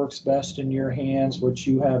 what works best in your hands, what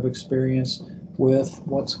you have experience with,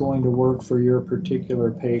 what's going to work for your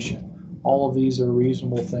particular patient. All of these are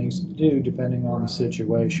reasonable things to do depending on the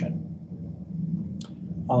situation.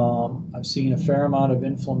 I've seen a fair amount of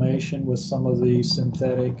inflammation with some of the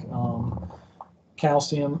synthetic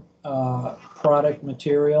calcium product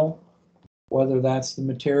material, whether that's the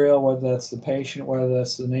material, whether that's the patient, whether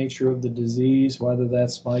that's the nature of the disease, whether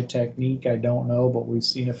that's my technique, I don't know, but we've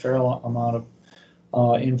seen a fair amount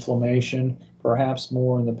of inflammation, perhaps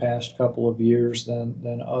more in the past couple of years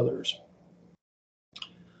than others.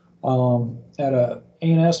 At a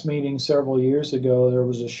ANS meeting several years ago, there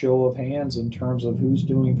was a show of hands in terms of who's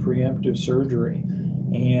doing preemptive surgery,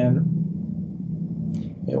 and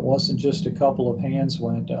it wasn't just a couple of hands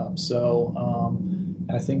went up. So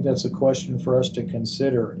I think that's a question for us to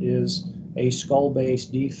consider. Is a skull base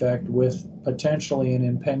defect with potentially an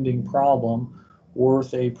impending problem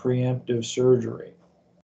worth a preemptive surgery?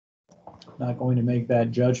 Not going to make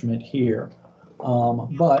that judgment here.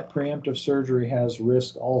 But preemptive surgery has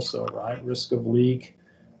risk also, right? Risk of leak,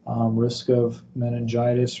 risk of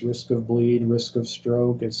meningitis, risk of bleed, risk of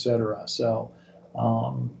stroke, etc. So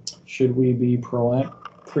should we be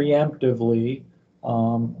preemptively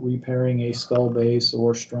repairing a skull base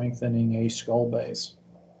or strengthening a skull base?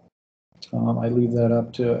 I leave that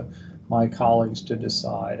up to my colleagues to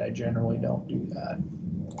decide. I generally don't do that.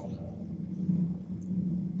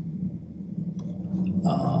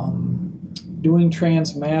 Doing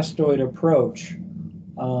transmastoid approach,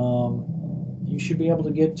 you should be able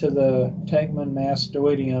to get to the tegmen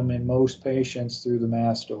mastoidium in most patients through the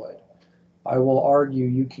mastoid. I will argue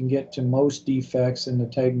you can get to most defects in the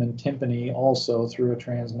tegmen tympani also through a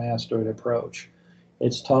transmastoid approach.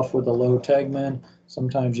 It's tough with a low tegmen.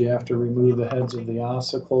 Sometimes you have to remove the heads of the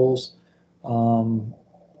ossicles.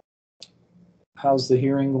 How's the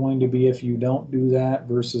hearing going to be if you don't do that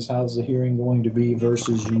versus how's the hearing going to be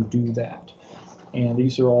versus you do that? And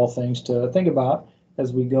these are all things to think about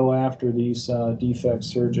as we go after these defects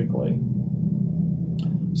surgically.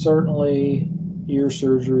 Certainly, ear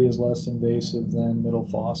surgery is less invasive than middle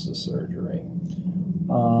fossa surgery.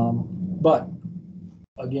 But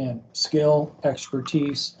again, skill,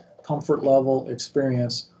 expertise, comfort level,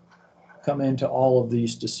 experience come into all of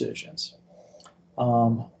these decisions.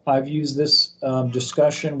 I've used this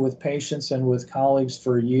discussion with patients and with colleagues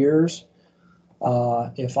for years.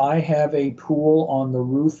 If I have a pool on the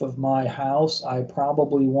roof of my house, I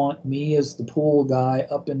probably want me as the pool guy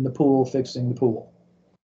up in the pool fixing the pool.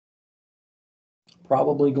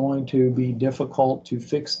 Probably going to be difficult to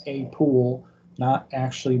fix a pool not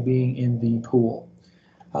actually being in the pool.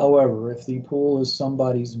 However, if the pool is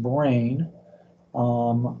somebody's brain,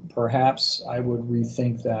 perhaps I would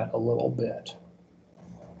rethink that a little bit.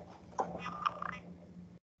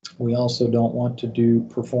 We also don't want to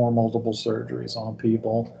perform multiple surgeries on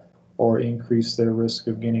people or increase their risk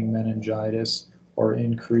of getting meningitis or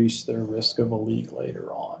increase their risk of a leak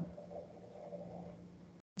later on.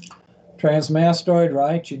 Transmastoid,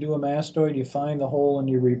 right? You do a mastoid, you find the hole and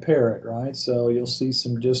you repair it, right? So you'll see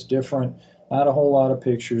some just different, not a whole lot of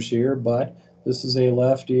pictures here, but this is a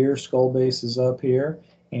left ear, skull base is up here,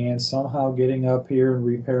 and somehow getting up here and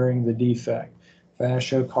repairing the defect.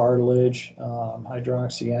 Fascia, cartilage,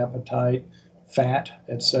 hydroxyapatite, fat,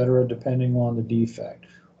 etc., depending on the defect.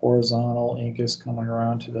 Horizontal, incus coming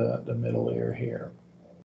around to the middle ear here.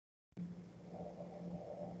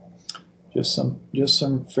 Just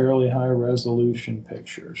some fairly high resolution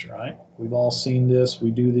pictures, right? We've all seen this.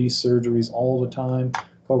 We do these surgeries all the time.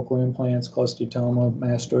 Cochlear implants, cholesteatoma,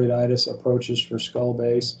 mastoiditis, approaches for skull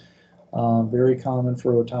base. Very common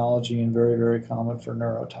for otology and very, very common for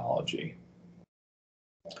neurotology.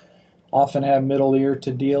 Often have middle ear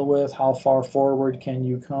to deal with. How far forward can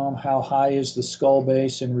you come? How high is the skull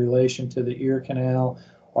base in relation to the ear canal?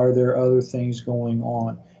 Are there other things going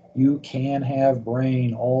on? You can have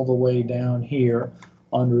brain all the way down here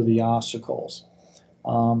under the ossicles.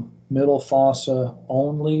 Middle fossa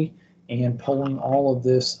only, and pulling all of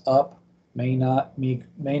this up may not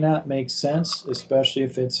make sense, especially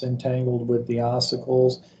if it's entangled with the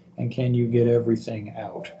ossicles, and can you get everything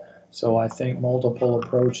out? So I think multiple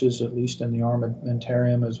approaches, at least in the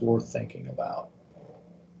armamentarium, is worth thinking about.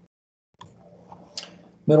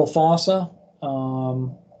 Middle fossa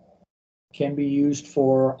can be used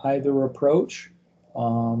for either approach.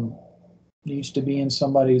 Needs to be in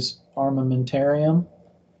somebody's armamentarium.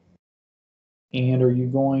 And are you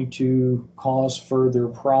going to cause further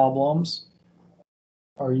problems?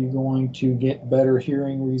 Are you going to get better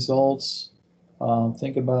hearing results?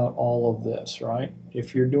 Think about all of this, right?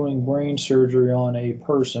 If you're doing brain surgery on a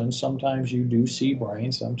person, sometimes you do see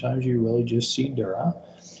brain, sometimes you really just see dura.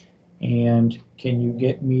 And can you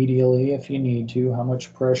get medially if you need to? How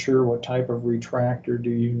much pressure, what type of retractor do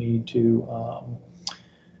you need to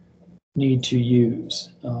need to use?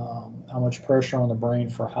 How much pressure on the brain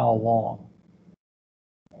for how long?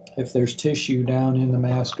 If there's tissue down in the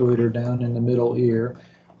mastoid or down in the middle ear,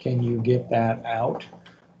 can you get that out?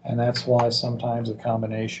 And that's why sometimes a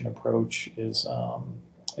combination approach is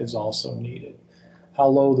also needed. How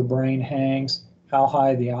low the brain hangs, how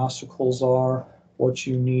high the ossicles are, what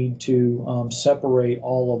you need to separate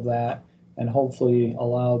all of that and hopefully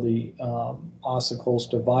allow the ossicles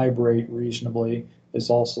to vibrate reasonably is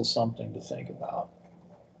also something to think about.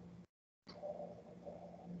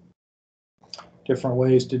 Different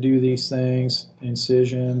ways to do these things,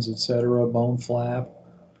 incisions, etc., bone flap,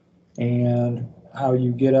 and how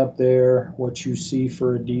you get up there, what you see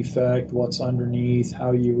for a defect, what's underneath,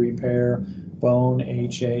 how you repair bone,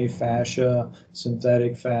 HA, fascia,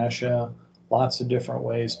 synthetic fascia, lots of different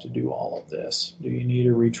ways to do all of this. Do you need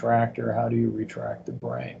a retractor? How do you retract the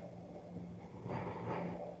brain?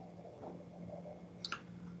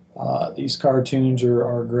 These cartoons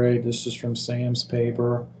are great. This is from Sam's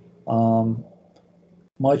paper.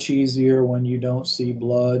 Much easier when you don't see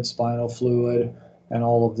blood, spinal fluid, and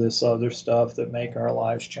all of this other stuff that make our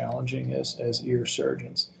lives challenging as ear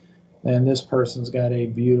surgeons. And this person's got a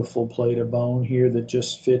beautiful plate of bone here that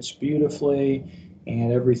just fits beautifully,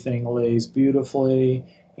 and everything lays beautifully,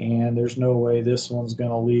 and there's no way this one's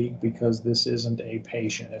going to leak because this isn't a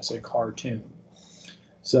patient, it's a cartoon.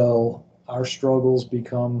 So our struggles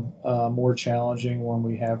become more challenging when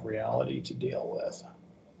we have reality to deal with.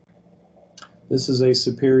 This is a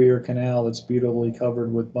superior canal that's beautifully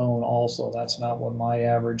covered with bone also. That's not what my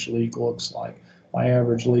average leak looks like. My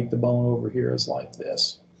average leak, the bone over here is like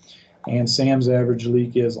this. And Sam's average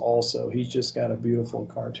leak is also. He's just got a beautiful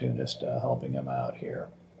cartoonist helping him out here.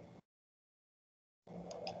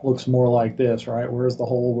 Looks more like this, right? Where's the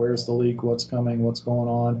hole? Where's the leak? What's coming? What's going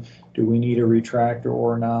on? Do we need a retractor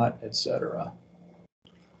or not, etc.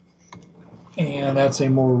 And that's a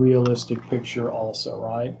more realistic picture also,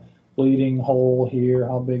 right? Bleeding hole here.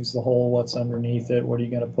 How big's the hole? What's underneath it? What are you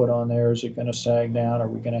going to put on there? Is it going to sag down? Are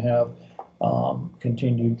we going to have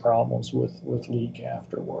continued problems with leak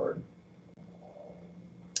afterward?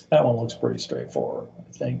 That one looks pretty straightforward.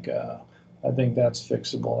 I think that's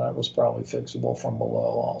fixable. That was probably fixable from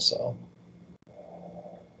below also.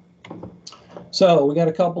 So we got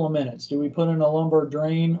a couple of minutes. Do we put in a lumbar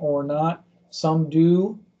drain or not? Some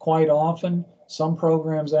do quite often. Some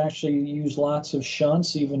programs actually use lots of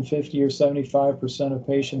shunts. Even 50 or 75% of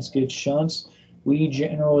patients get shunts. We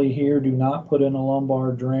generally here do not put in a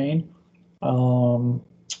lumbar drain. And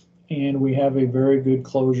we have a very good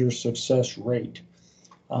closure success rate.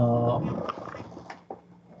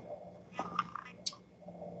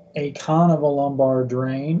 A con of a lumbar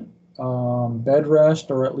drain, bed rest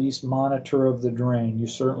or at least monitor of the drain. You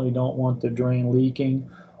certainly don't want the drain leaking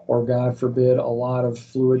or, God forbid, a lot of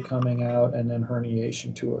fluid coming out and then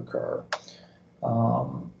herniation to occur.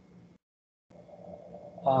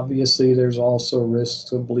 Obviously, there's also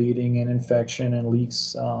risks of bleeding and infection and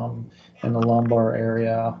leaks in the lumbar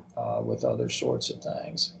area with other sorts of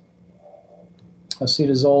things.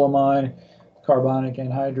 Acetazolamide, carbonic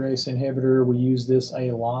anhydrase inhibitor, we use this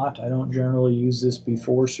a lot. I don't generally use this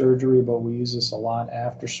before surgery, but we use this a lot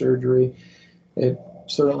after surgery. It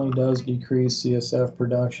certainly does decrease CSF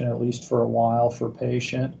production, at least for a while, for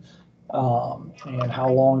patient. And how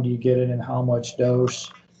long do you get it and how much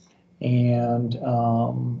dose? And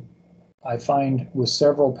I find with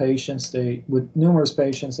several patients, with numerous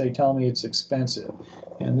patients, they tell me it's expensive.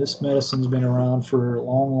 And this medicine's been around for a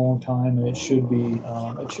long, long time, and it should be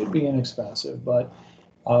inexpensive. But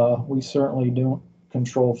we certainly don't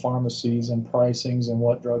control pharmacies and pricings and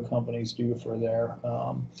what drug companies do for their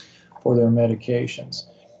medications.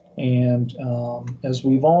 And as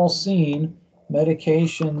we've all seen,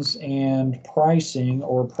 medications and pricing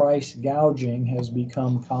or price gouging has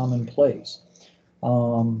become commonplace.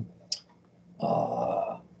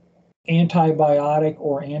 Antibiotic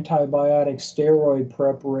or antibiotic steroid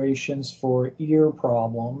preparations for ear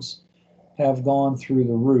problems have gone through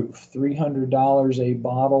the roof. $300 a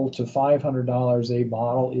bottle to $500 a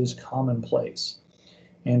bottle is commonplace.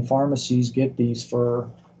 And pharmacies get these for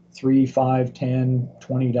 $3, $5, $10,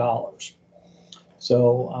 $20.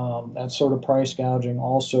 So that sort of price gouging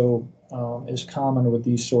also is common with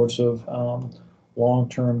these sorts of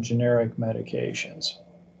long-term generic medications.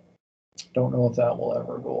 Don't know if that will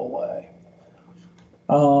ever go away.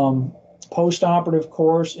 Post-operative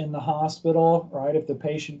course in the hospital, right? If the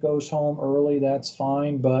patient goes home early, that's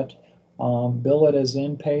fine, but bill it as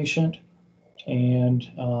inpatient. And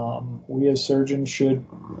we as surgeons should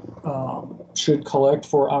collect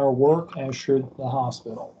for our work, as should the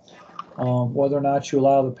hospital. Whether or not you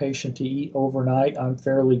allow the patient to eat overnight, I'm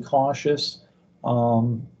fairly cautious.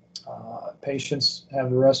 Patients have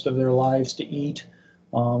the rest of their lives to eat.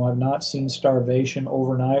 I've not seen starvation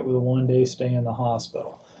overnight with a one-day stay in the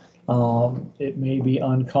hospital. It may be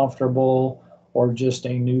uncomfortable or just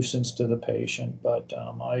a nuisance to the patient, but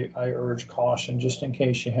I urge caution just in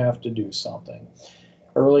case you have to do something.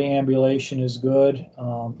 Early ambulation is good.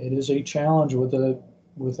 It is a challenge with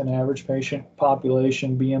an average patient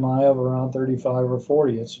population BMI of around 35 or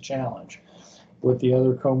 40. It's a challenge with the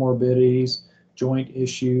other comorbidities, joint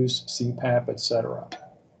issues, CPAP, etc.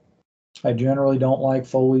 I generally don't like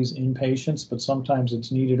Foley's in patients, but sometimes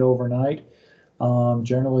it's needed overnight.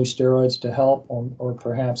 Generally steroids to help, or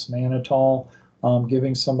perhaps mannitol.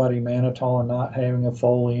 Giving somebody mannitol and not having a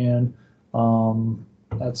Foley in,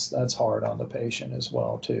 that's hard on the patient as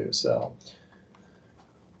well too. So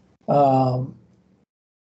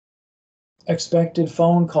expected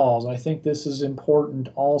phone calls. I think this is important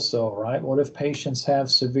also, right? What if patients have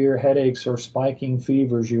severe headaches or spiking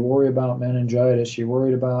fevers? You worry about meningitis. You're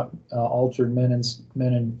worried about altered mental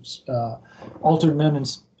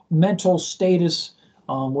status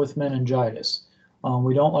with meningitis.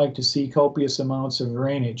 We don't like to see copious amounts of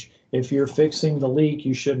drainage. If you're fixing the leak,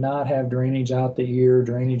 you should not have drainage out the ear,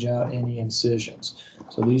 drainage out any incisions.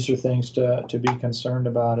 So these are things to be concerned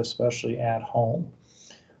about, especially at home.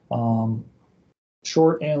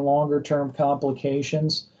 Short and longer term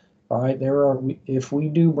complications, right? If we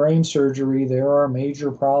do brain surgery, there are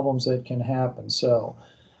major problems that can happen. So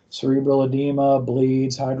cerebral edema,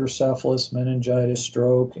 bleeds, hydrocephalus, meningitis,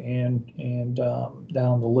 stroke, and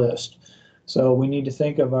down the list. So we need to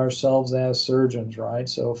think of ourselves as surgeons, right?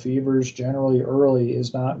 So fevers generally early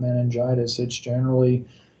is not meningitis. It's generally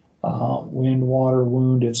wind, water,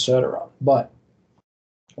 wound, etc. But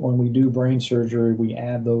when we do brain surgery, we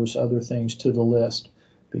add those other things to the list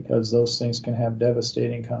because those things can have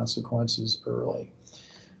devastating consequences early.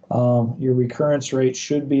 Your recurrence rate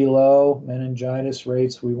should be low. Meningitis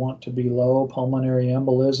rates we want to be low. Pulmonary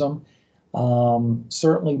embolism.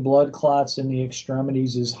 Certainly blood clots in the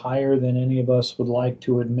extremities is higher than any of us would like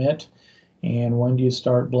to admit. And when do you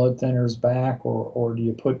start blood thinners back, or do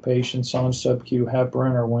you put patients on sub-Q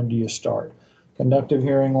heparin, or when do you start? Conductive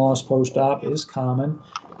hearing loss post-op is common,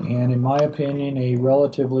 and in my opinion, a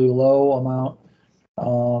relatively low amount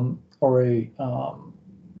or a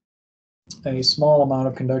small amount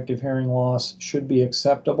of conductive hearing loss should be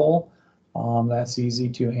acceptable. That's easy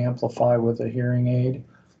to amplify with a hearing aid.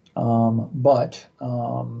 But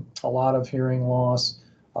a lot of hearing loss,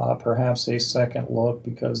 perhaps a second look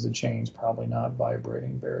because the chain's probably not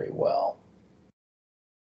vibrating very well.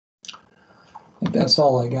 I think that's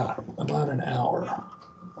all I got, about an hour.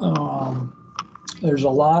 There's a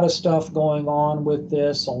lot of stuff going on with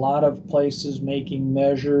this, a lot of places making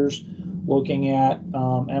measures, looking at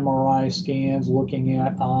MRI scans, looking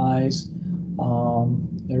at eyes.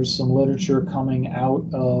 There's some literature coming out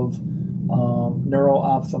of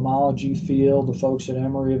neuro-ophthalmology field. The folks at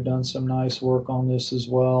Emory have done some nice work on this as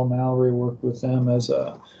well. Mallory worked with them as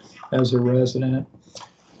a resident.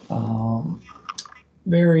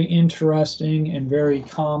 Very interesting and very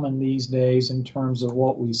common these days in terms of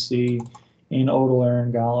what we see in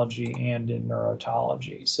otolaryngology and in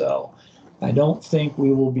neurotology. So I don't think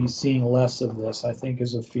we will be seeing less of this. I think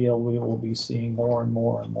as a field we will be seeing more and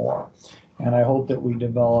more and more. And I hope that we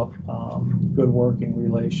develop good working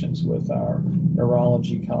relations with our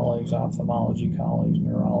neurology colleagues, ophthalmology colleagues,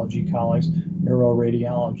 neurology colleagues,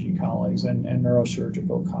 neuroradiology colleagues, and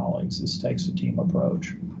neurosurgical colleagues. This takes a team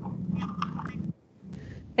approach.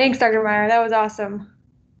 Thanks, Dr. Meyer. That was awesome.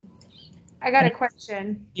 I got a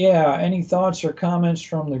question. Yeah, any thoughts or comments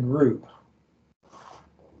from the group?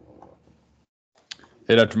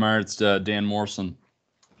 Hey, Dr. Meyer, it's Dan Morrison.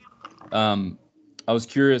 I was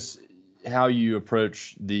curious how you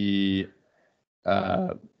approach the,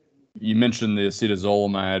 you mentioned the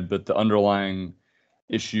acetazolamide, but the underlying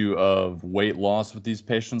issue of weight loss with these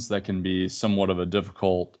patients that can be somewhat of a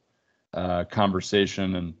difficult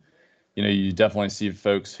conversation. And, you know, you definitely see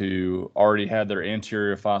folks who already had their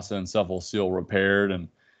anterior fossa encephalocele repaired, and,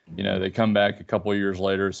 you know, they come back a couple of years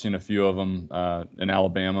later, seen a few of them in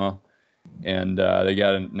Alabama, and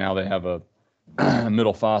now they have a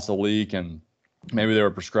middle fossa leak, and maybe they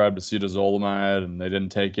were prescribed acetazolamide and they didn't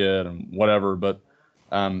take it and whatever. But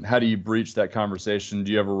how do you breach that conversation?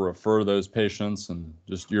 Do you ever refer those patients? And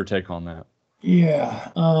just your take on that. Yeah,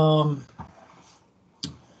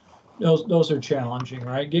 those are challenging,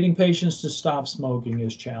 right? Getting patients to stop smoking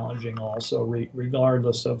is challenging also,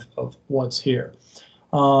 regardless of what's here.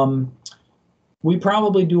 We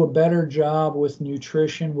probably do a better job with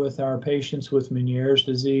nutrition with our patients with Meniere's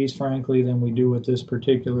disease, frankly, than we do with this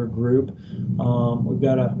particular group. We've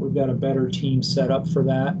got a better team set up for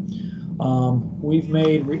that. We've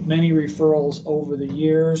made many referrals over the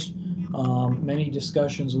years, many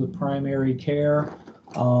discussions with primary care.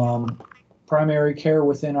 Primary care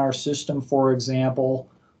within our system, for example,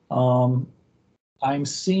 I'm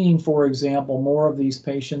seeing, for example, more of these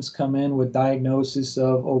patients come in with diagnosis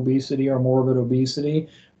of obesity or morbid obesity,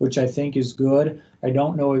 which I think is good. I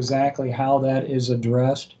don't know exactly how that is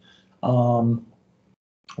addressed.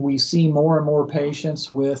 We see more and more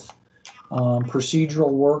patients with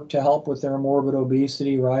procedural work to help with their morbid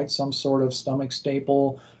obesity, right? Some sort of stomach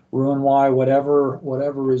staple, Roux-en-Y,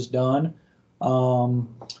 whatever is done.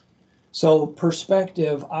 So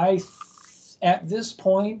perspective, at this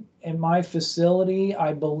point in my facility,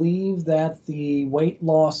 I believe that the weight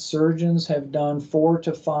loss surgeons have done 4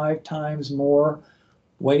 to 5 times more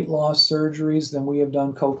weight loss surgeries than we have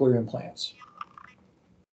done cochlear implants.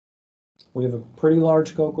 We have a pretty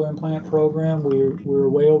large cochlear implant program. We're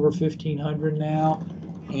way over 1,500 now,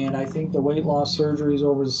 and I think the weight loss surgeries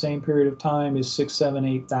over the same period of time is 6, 7,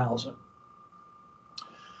 8,000.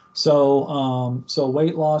 So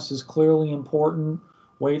weight loss is clearly important.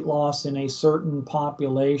 Weight loss in a certain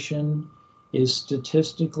population is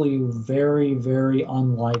statistically very, very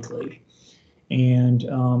unlikely, and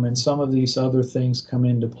some of these other things come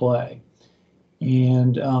into play.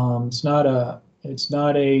 And it's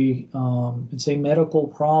a medical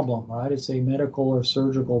problem, right? It's a medical or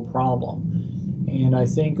surgical problem, and I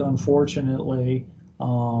think unfortunately,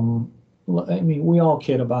 we all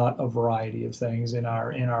kid about a variety of things in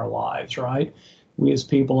our lives, right? We as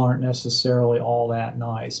people aren't necessarily all that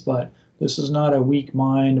nice, but this is not a weak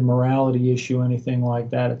mind, a morality issue, anything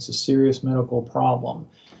like that. It's a serious medical problem.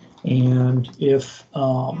 And if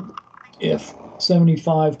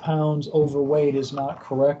 75 pounds overweight is not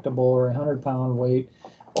correctable, or 100-pound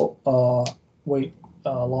weight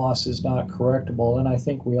loss is not correctable, then I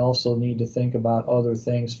think we also need to think about other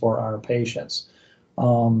things for our patients.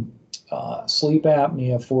 Sleep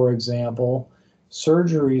apnea, for example,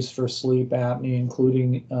 surgeries for sleep apnea,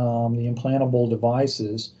 including the implantable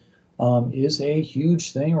devices, is a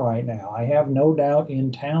huge thing right now. I have no doubt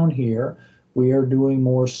in town here we are doing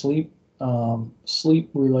more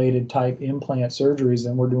sleep-related type implant surgeries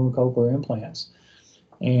than we're doing cochlear implants.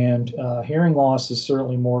 And hearing loss is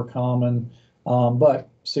certainly more common, but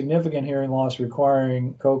significant hearing loss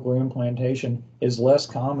requiring cochlear implantation is less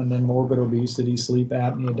common than morbid obesity, sleep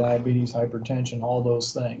apnea, diabetes, hypertension, all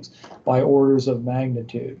those things, by orders of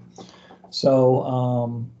magnitude.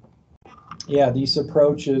 So, yeah, these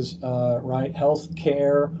approaches, right, health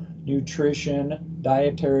care, nutrition,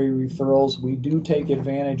 dietary referrals, we do take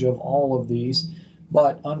advantage of all of these,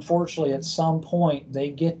 but unfortunately at some point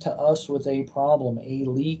they get to us with a problem, a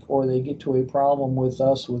leak, or they get to a problem with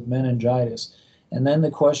us with meningitis. And then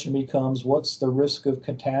the question becomes, what's the risk of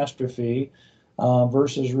catastrophe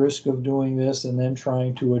versus risk of doing this and then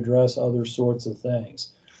trying to address other sorts of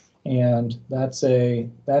things? And that's a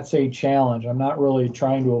challenge. I'm not really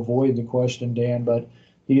trying to avoid the question, Dan, but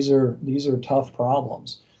these are tough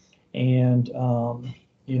problems. And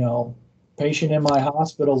patient in my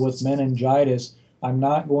hospital with meningitis, I'm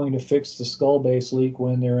not going to fix the skull base leak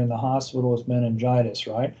when they're in the hospital with meningitis,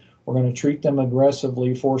 right? We're going to treat them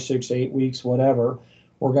aggressively 4, 6, 8 weeks, whatever.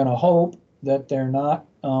 We're going to hope that they're not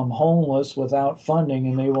homeless without funding,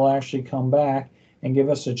 and they will actually come back and give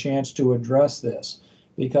us a chance to address this.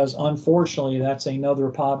 Because unfortunately, that's another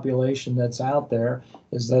population that's out there,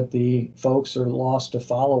 is that the folks are lost to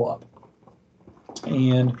follow-up.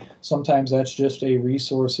 And sometimes that's just a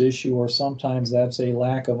resource issue, or sometimes that's a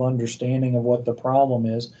lack of understanding of what the problem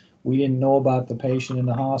is. We didn't know about the patient in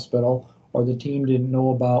the hospital, or the team didn't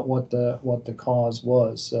know about what the cause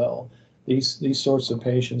was. So these sorts of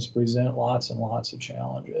patients present lots and lots of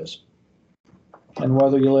challenges. And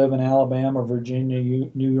whether you live in Alabama, Virginia,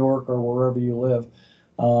 New York, or wherever you live,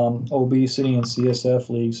 obesity and CSF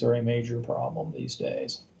leaks are a major problem these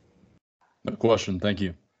days. No question. Thank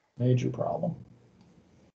you. Major problem.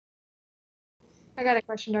 I got a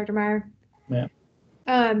question, Dr. Meyer. Yeah.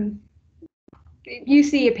 You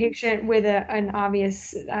see a patient with an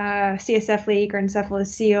obvious CSF leak or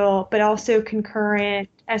encephalocele, but also concurrent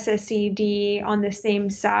SSCD on the same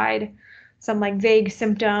side. Some like vague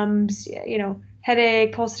symptoms,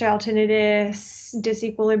 headache, pulsatile tinnitus,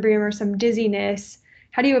 disequilibrium, or some dizziness.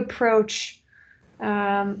 How do you approach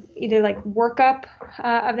either like workup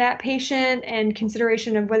of that patient and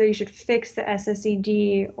consideration of whether you should fix the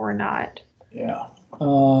SSCD or not? Yeah.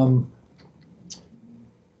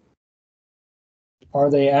 Are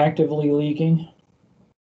they actively leaking?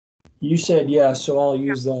 You said yes, so I'll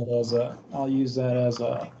use that as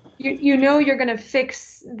a, You know you're going to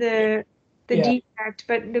fix the yeah, defect,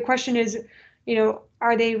 but the question is,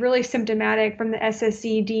 are they really symptomatic from the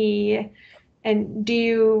SSED? And do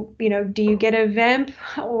you get a VEMP,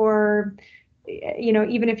 or,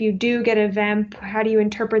 even if you do get a VEMP, how do you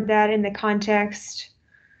interpret that in the context?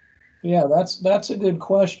 yeah, that's a good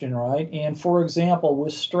question, right? And for example,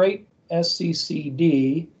 with straight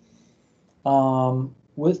SCCD,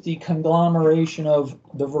 with the conglomeration of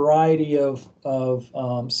the variety of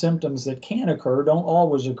symptoms that can occur, don't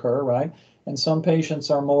always occur, right? And some patients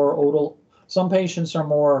are more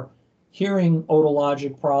hearing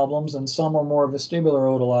otologic problems, and some are more vestibular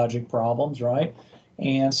otologic problems, right?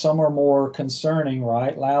 And some are more concerning,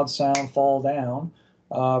 right? Loud sound, fall down,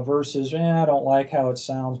 versus, I don't like how it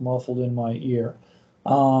sounds muffled in my ear.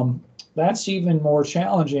 That's even more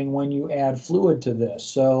challenging when you add fluid to this.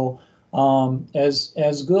 So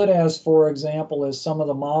as good as, for example, as some of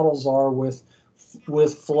the models are with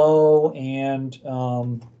flow and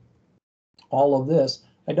all of this,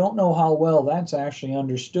 I don't know how well that's actually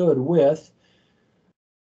understood with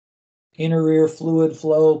inner ear fluid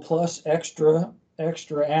flow plus extra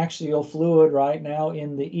axial fluid right now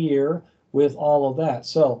in the ear with all of that.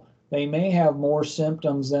 So they may have more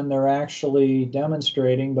symptoms than they're actually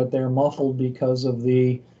demonstrating, but they're muffled because of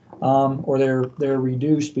the or they're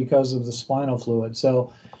reduced because of the spinal fluid.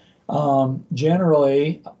 So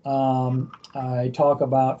generally, I talk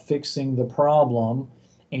about fixing the problem,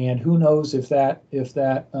 and who knows if that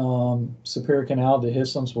superior canal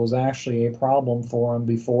dehiscence was actually a problem for him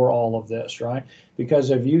before all of this, right?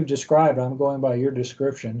 Because if you've described, I'm going by your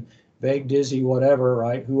description, vague, dizzy, whatever,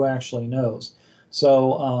 right? Who actually knows?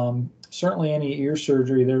 So certainly any ear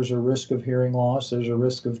surgery, there's a risk of hearing loss, there's a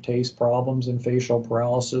risk of taste problems and facial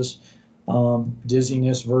paralysis,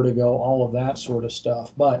 dizziness, vertigo, all of that sort of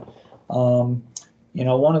stuff. But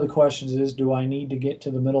one of the questions is, do I need to get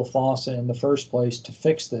to the middle fossa in the first place to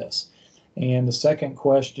fix this? And the second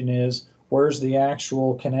question is, where's the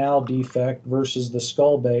actual canal defect versus the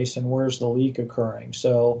skull base, and where's the leak occurring?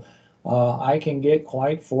 So I can get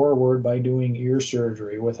quite forward by doing ear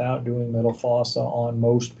surgery without doing middle fossa on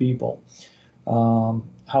most people.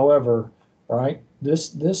 However, right,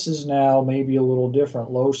 this is now maybe a little different.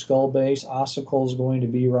 Low skull base, ossicle is going to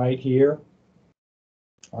be right here.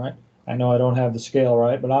 All right, I know I don't have the scale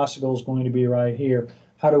right, but ossicle is going to be right here.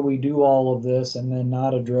 How do we do all of this and then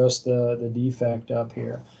not address the defect up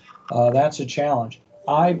here? That's a challenge.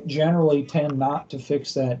 I generally tend not to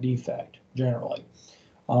fix that defect, generally.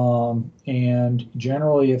 And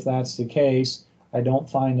generally, if that's the case, I don't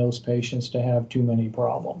find those patients to have too many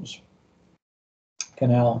problems.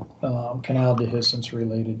 Canal dehiscence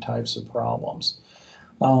related types of problems.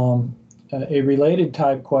 A related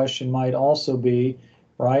type question might also be,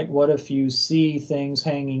 right, what if you see things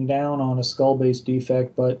hanging down on a skull base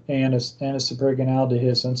defect and a superior canal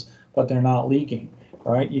dehiscence, but they're not leaking,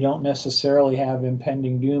 right? You don't necessarily have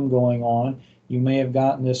impending doom going on. You may have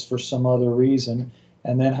gotten this for some other reason.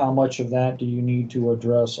 And then how much of that do you need to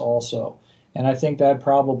address also? And I think that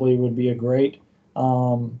probably would be a great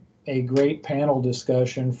panel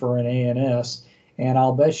discussion for an ANS. And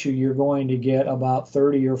I'll bet you're going to get about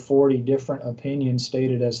 30 or 40 different opinions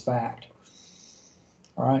stated as fact.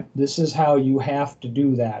 All right, this is how you have to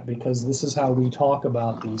do that, because this is how we talk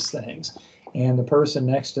about these things. And the person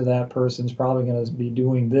next to that person is probably going to be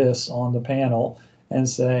doing this on the panel and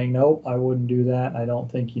saying, nope, I wouldn't do that. I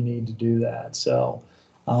don't think you need to do that. So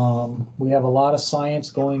we have a lot of science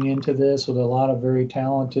going into this with a lot of very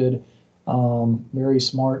talented, very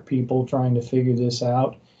smart people trying to figure this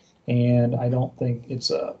out. And I don't think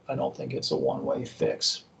it's a one-way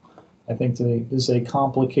fix. I think this is a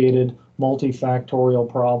complicated, multifactorial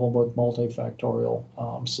problem with multifactorial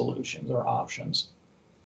solutions or options.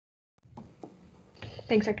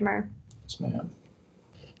 Thanks, Dr. Meyer. Yes, ma'am.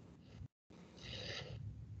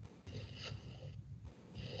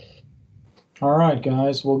 All right,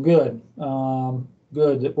 guys. Well, good.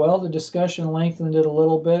 Good. Well, the discussion lengthened it a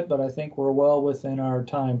little bit, but I think we're well within our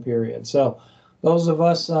time period. So those of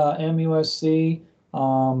us MUSC,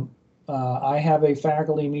 I have a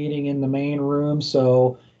faculty meeting in the main room,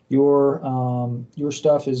 so your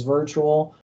stuff is virtual.